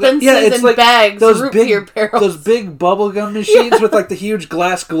dispenses in bags those root beer barrels. Those big bubblegum machines with the huge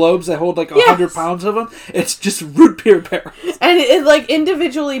glass globes that hold 100 pounds of them. It's just root beer barrels. And it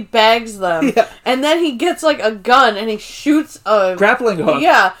individually bags them. Yeah. And then he gets a gun and he shoots a grappling hook.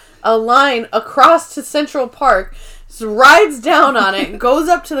 Yeah. A line across to Central Park, rides down on it, goes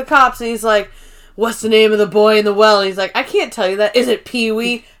up to the cops, and he's like, what's the name of the boy in the well? And he's like, I can't tell you that. Is it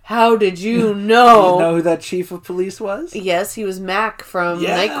Pee-wee? How did you know? You know who that chief of police was? Yes, he was Mac from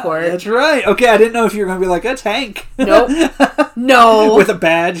Night Court. That's right. Okay, I didn't know if you were going to be like, that's Hank. Nope. No. With a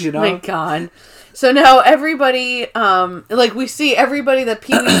badge, My God. So now everybody, we see everybody that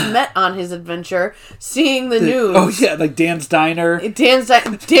Pee-wee's met on his adventure, seeing the news. Oh yeah, Dan's Diner.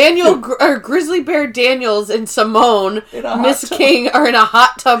 Grizzly Bear Daniels and Simone, Miss King, are in a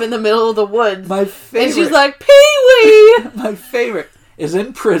hot tub in the middle of the woods. My favorite. And she's like, Pee-wee! My favorite is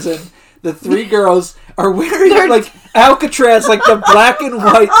in prison. The 3 girls are wearing Alcatraz, the black and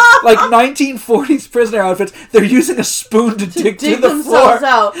white, 1940s prisoner outfits. They're using a spoon to dig through the floor.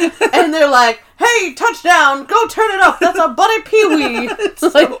 Out. And they're like, hey, touchdown, go turn it up. That's a buddy Pee-wee.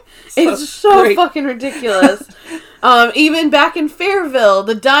 It's so fucking ridiculous. Even back in Fairville,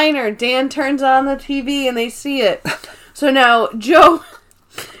 the diner, Dan turns on the TV and they see it. So now Joe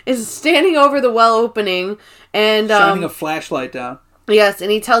is standing over the well opening and shining a flashlight down. Yes,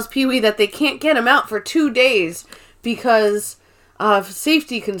 and he tells Pee-wee that they can't get him out for 2 days because of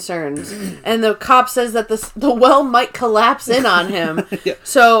safety concerns. And the cop says that the well might collapse in on him. Yeah.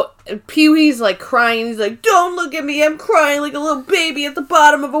 So Pee-wee's crying. He's like, don't look at me. I'm crying like a little baby at the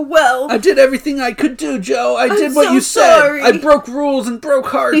bottom of a well. I did everything I could do, Joe. I did what you said. I broke rules and broke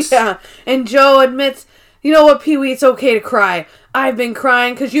hearts. Yeah. And Joe admits, you know what, Pee-wee, it's okay to cry. I've been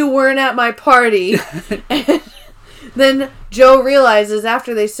crying because you weren't at my party. And then Joe realizes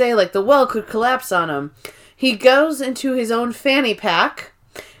after they say, the well could collapse on him, he goes into his own fanny pack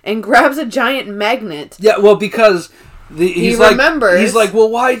and grabs a giant magnet. Yeah, well, because he remembers. He's like, well,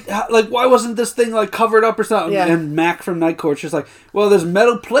 why wasn't this thing, covered up or something? Yeah. And Mac from Night Court's just like, well, this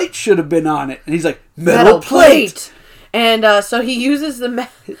metal plate should have been on it. And he's like, metal plate! And so he uses the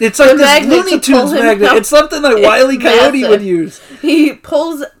magnet. It's like this Looney Tunes magnet. It's something that Wile E. Coyote would use. He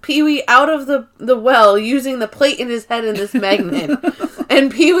pulls Pee-wee out of the well using the plate in his head and this magnet.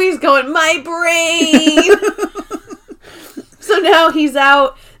 And Pee-wee's going, my brain! So now he's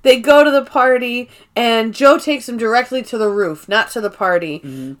out. They go to the party. And Joe takes him directly to the roof, not to the party.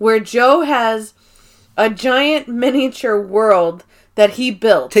 Mm-hmm. Where Joe has a giant miniature world that he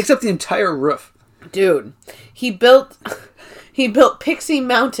built. Takes up the entire roof. Dude, he built Pixie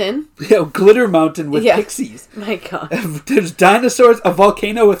Mountain. Yeah, Glitter Mountain with pixies. My God. There's dinosaurs, a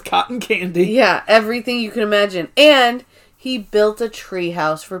volcano with cotton candy. Yeah, everything you can imagine. And he built a tree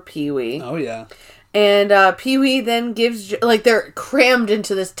house for Pee-wee. Oh, yeah. And Pee-wee then gives... Like, they're crammed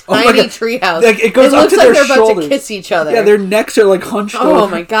into this tiny treehouse. Like, it goes up to their shoulders. It looks like they're about to kiss each other. Yeah, their necks are, like, hunched over. Oh,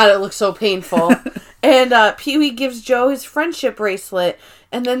 my God, it looks so painful. And Pee-wee gives Joe his friendship bracelet.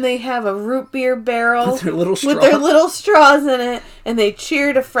 And then they have a root beer barrel. With their little straws in it. And they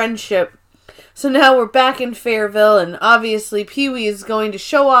cheer to friendship. So now we're back in Fairville. And obviously Pee-wee is going to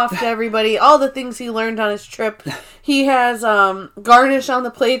show off to everybody all the things he learned on his trip. He has garnish on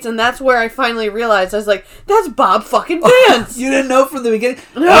the plates. And that's where I finally realized. I was like, that's Bob fucking Vance. You didn't know from the beginning?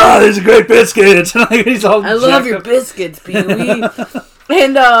 No. There's a great biscuit. I love your biscuits, Pee-wee.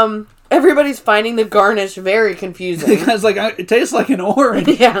 And everybody's finding the garnish very confusing. The guy's like, it tastes like an orange.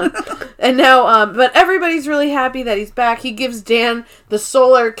 Yeah. And now, but everybody's really happy that he's back. He gives Dan the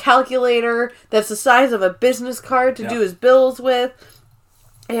solar calculator that's the size of a business card to do his bills with.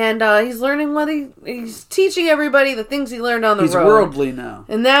 And he's learning he's teaching everybody the things he learned on the road. He's worldly now.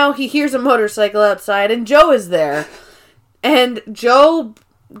 And now he hears a motorcycle outside and Joe is there. And Joe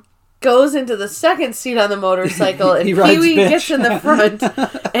goes into the second seat on the motorcycle and Pee-wee gets in the front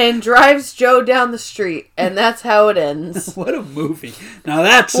and drives Joe down the street. And that's how it ends. What a movie. Now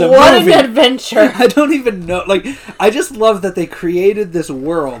that's a what movie. What an adventure. I don't even know. Like, I just love that they created this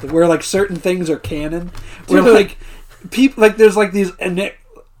world where, like, certain things are canon. Where, like, people, like, there's, like, these, I'm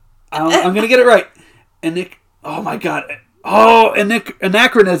going to get it right. Oh, my God. Oh,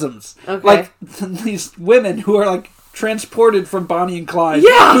 anachronisms. Okay. Like, these women who are, like, transported from Bonnie and Clyde,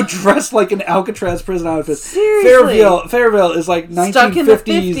 who dressed like an Alcatraz prison outfit. Seriously, Fairville is like 1950s, stuck in the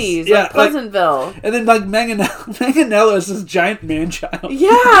 50s, like Pleasantville. And then like Manganello is this giant man-child.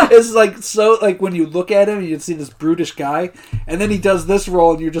 Yeah, it's like so like when you look at him, you see this brutish guy, and then he does this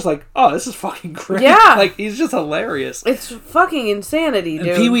role, and you're just like, oh, this is fucking great. Yeah, like he's just hilarious. It's fucking insanity, dude.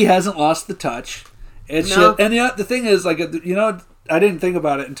 And Pee-wee hasn't lost the touch. It's just, and the thing is, like, I didn't think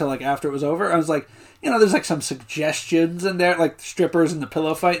about it until like after it was over. I was like, there's like some suggestions in there, like strippers and the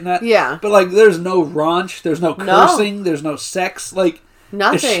pillow fight and that. Yeah. But like, there's no raunch, there's no cursing, there's no sex. Like,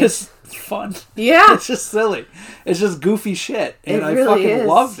 nothing. It's just fun. Yeah. It's just silly. It's just goofy shit, and I really fucking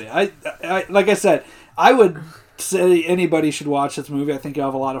loved it. I like I said, I would say anybody should watch this movie. I think you'll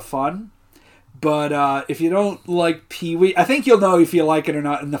have a lot of fun. But if you don't like Pee-wee, I think you'll know if you like it or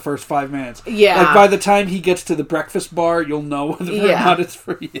not in the first 5 minutes. Yeah. Like by the time he gets to the breakfast bar, you'll know whether or not it's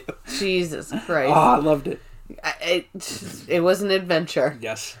for you. Jesus Christ. Oh, I loved it. It was an adventure.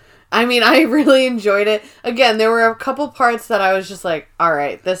 Yes. I mean, I really enjoyed it. Again, there were a couple parts that I was just like, all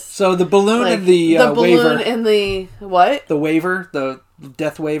right, this... So the balloon and the balloon waiver. and the... What? The waiver, the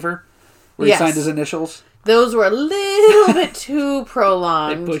death waiver, where he signed his initials. Those were a little bit too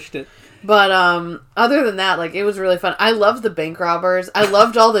prolonged. They pushed it. But other than that, like, it was really fun. I loved the bank robbers. I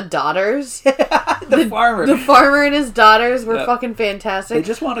loved all the daughters. the farmer. The farmer and his daughters were fucking fantastic. They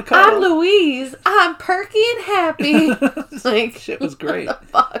just want to cuddle. I'm Louise. I'm perky and happy. Like, shit was great. What the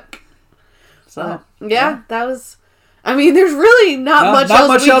fuck? So, yeah, that was... I mean, there's really not much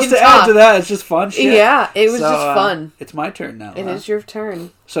else to add to that. It's just fun shit. Yeah, it was just fun. It's my turn now. It is your turn.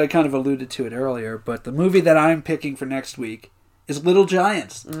 So I kind of alluded to it earlier, but the movie that I'm picking for next week is Little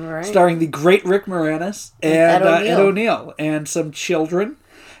Giants, starring the great Rick Moranis and Ed O'Neill and some children.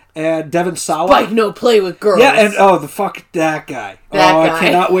 And Devon Sawa. Spike no play with girls. Yeah, and that guy. I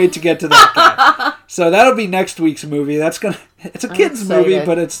cannot wait to get to that guy. So that'll be next week's movie. It's a kids movie,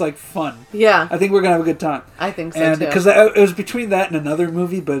 but it's like fun. Yeah. I think we're going to have a good time. I think so and too. Because it was between that and another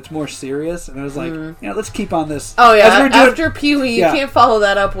movie, but it's more serious. And I was like, let's keep on this. Oh yeah, after Pee-wee, you can't follow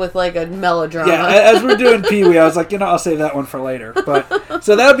that up with like a melodrama. Yeah, as we're doing Pee-wee, I was like, I'll save that one for later. But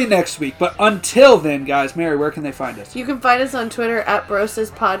so that'll be next week. But until then, guys, Mary, where can they find us? You can find us on Twitter at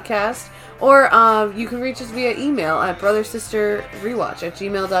BrosisPodcast. Or you can reach us via email at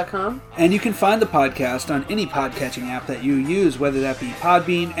brothersisterrewatch@gmail.com. And you can find the podcast on any podcatching app that you use, whether that be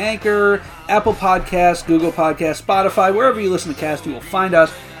Podbean, Anchor, Apple Podcasts, Google Podcasts, Spotify, wherever you listen to cast, you will find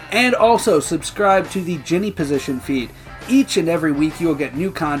us. And also subscribe to the Ginny Position feed. Each and every week you will get new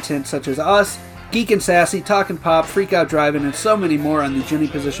content such as us, Geek and Sassy, Talkin' Pop, Freak Out Driving, and so many more on the Ginny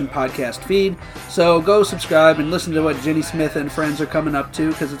Position podcast feed. So go subscribe and listen to what Ginny Smith and friends are coming up to,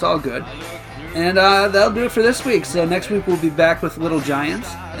 because it's all good. And that'll do it for this week. So next week we'll be back with Little Giants.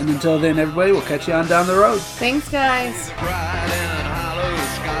 And until then, everybody, we'll catch you on down the road. Thanks, guys.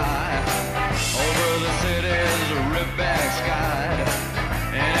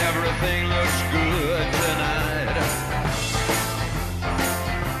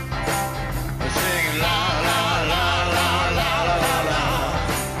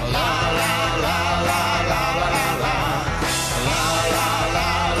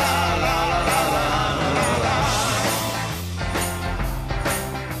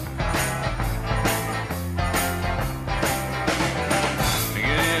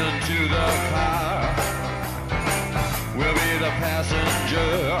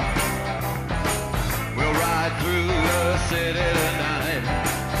 city tonight.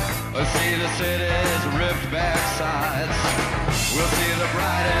 We'll see the city's ripped back sides. We'll see the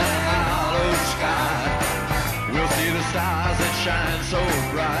bright and hollow sky. We'll see the stars that shine so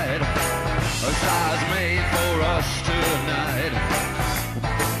bright. Stars made for us tonight.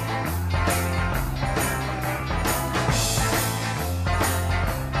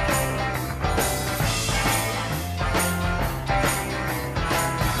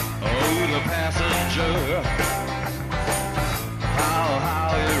 Passenger, how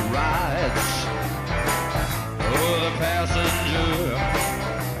it rides. Oh, the passenger,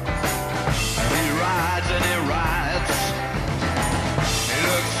 he rides and he rides. He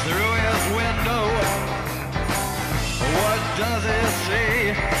looks through his window. What does he see?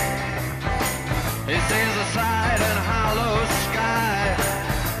 He sees the side and hollow sky.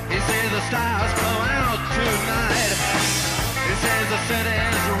 He sees the stars come out tonight. He sees the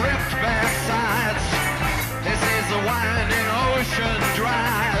city's ripped back sides. He sees the winding ocean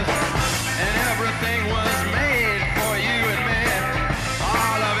drive. And everything was made for you and me.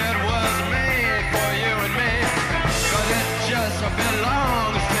 All of it was made for you and me. 'Cause it just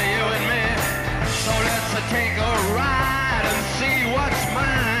belongs to you and me. So let's take a ride and see what's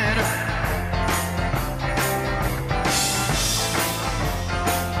mine.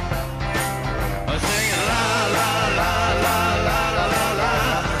 Singing la la la la la la la la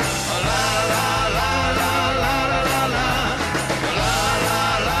la la la la la la la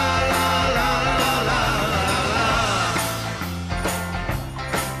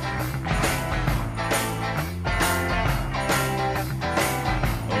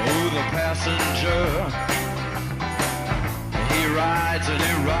Oh, the passenger, he rides and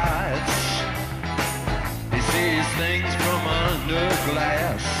he rides. He sees things from under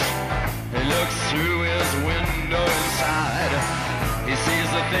glass. He looks through his window inside.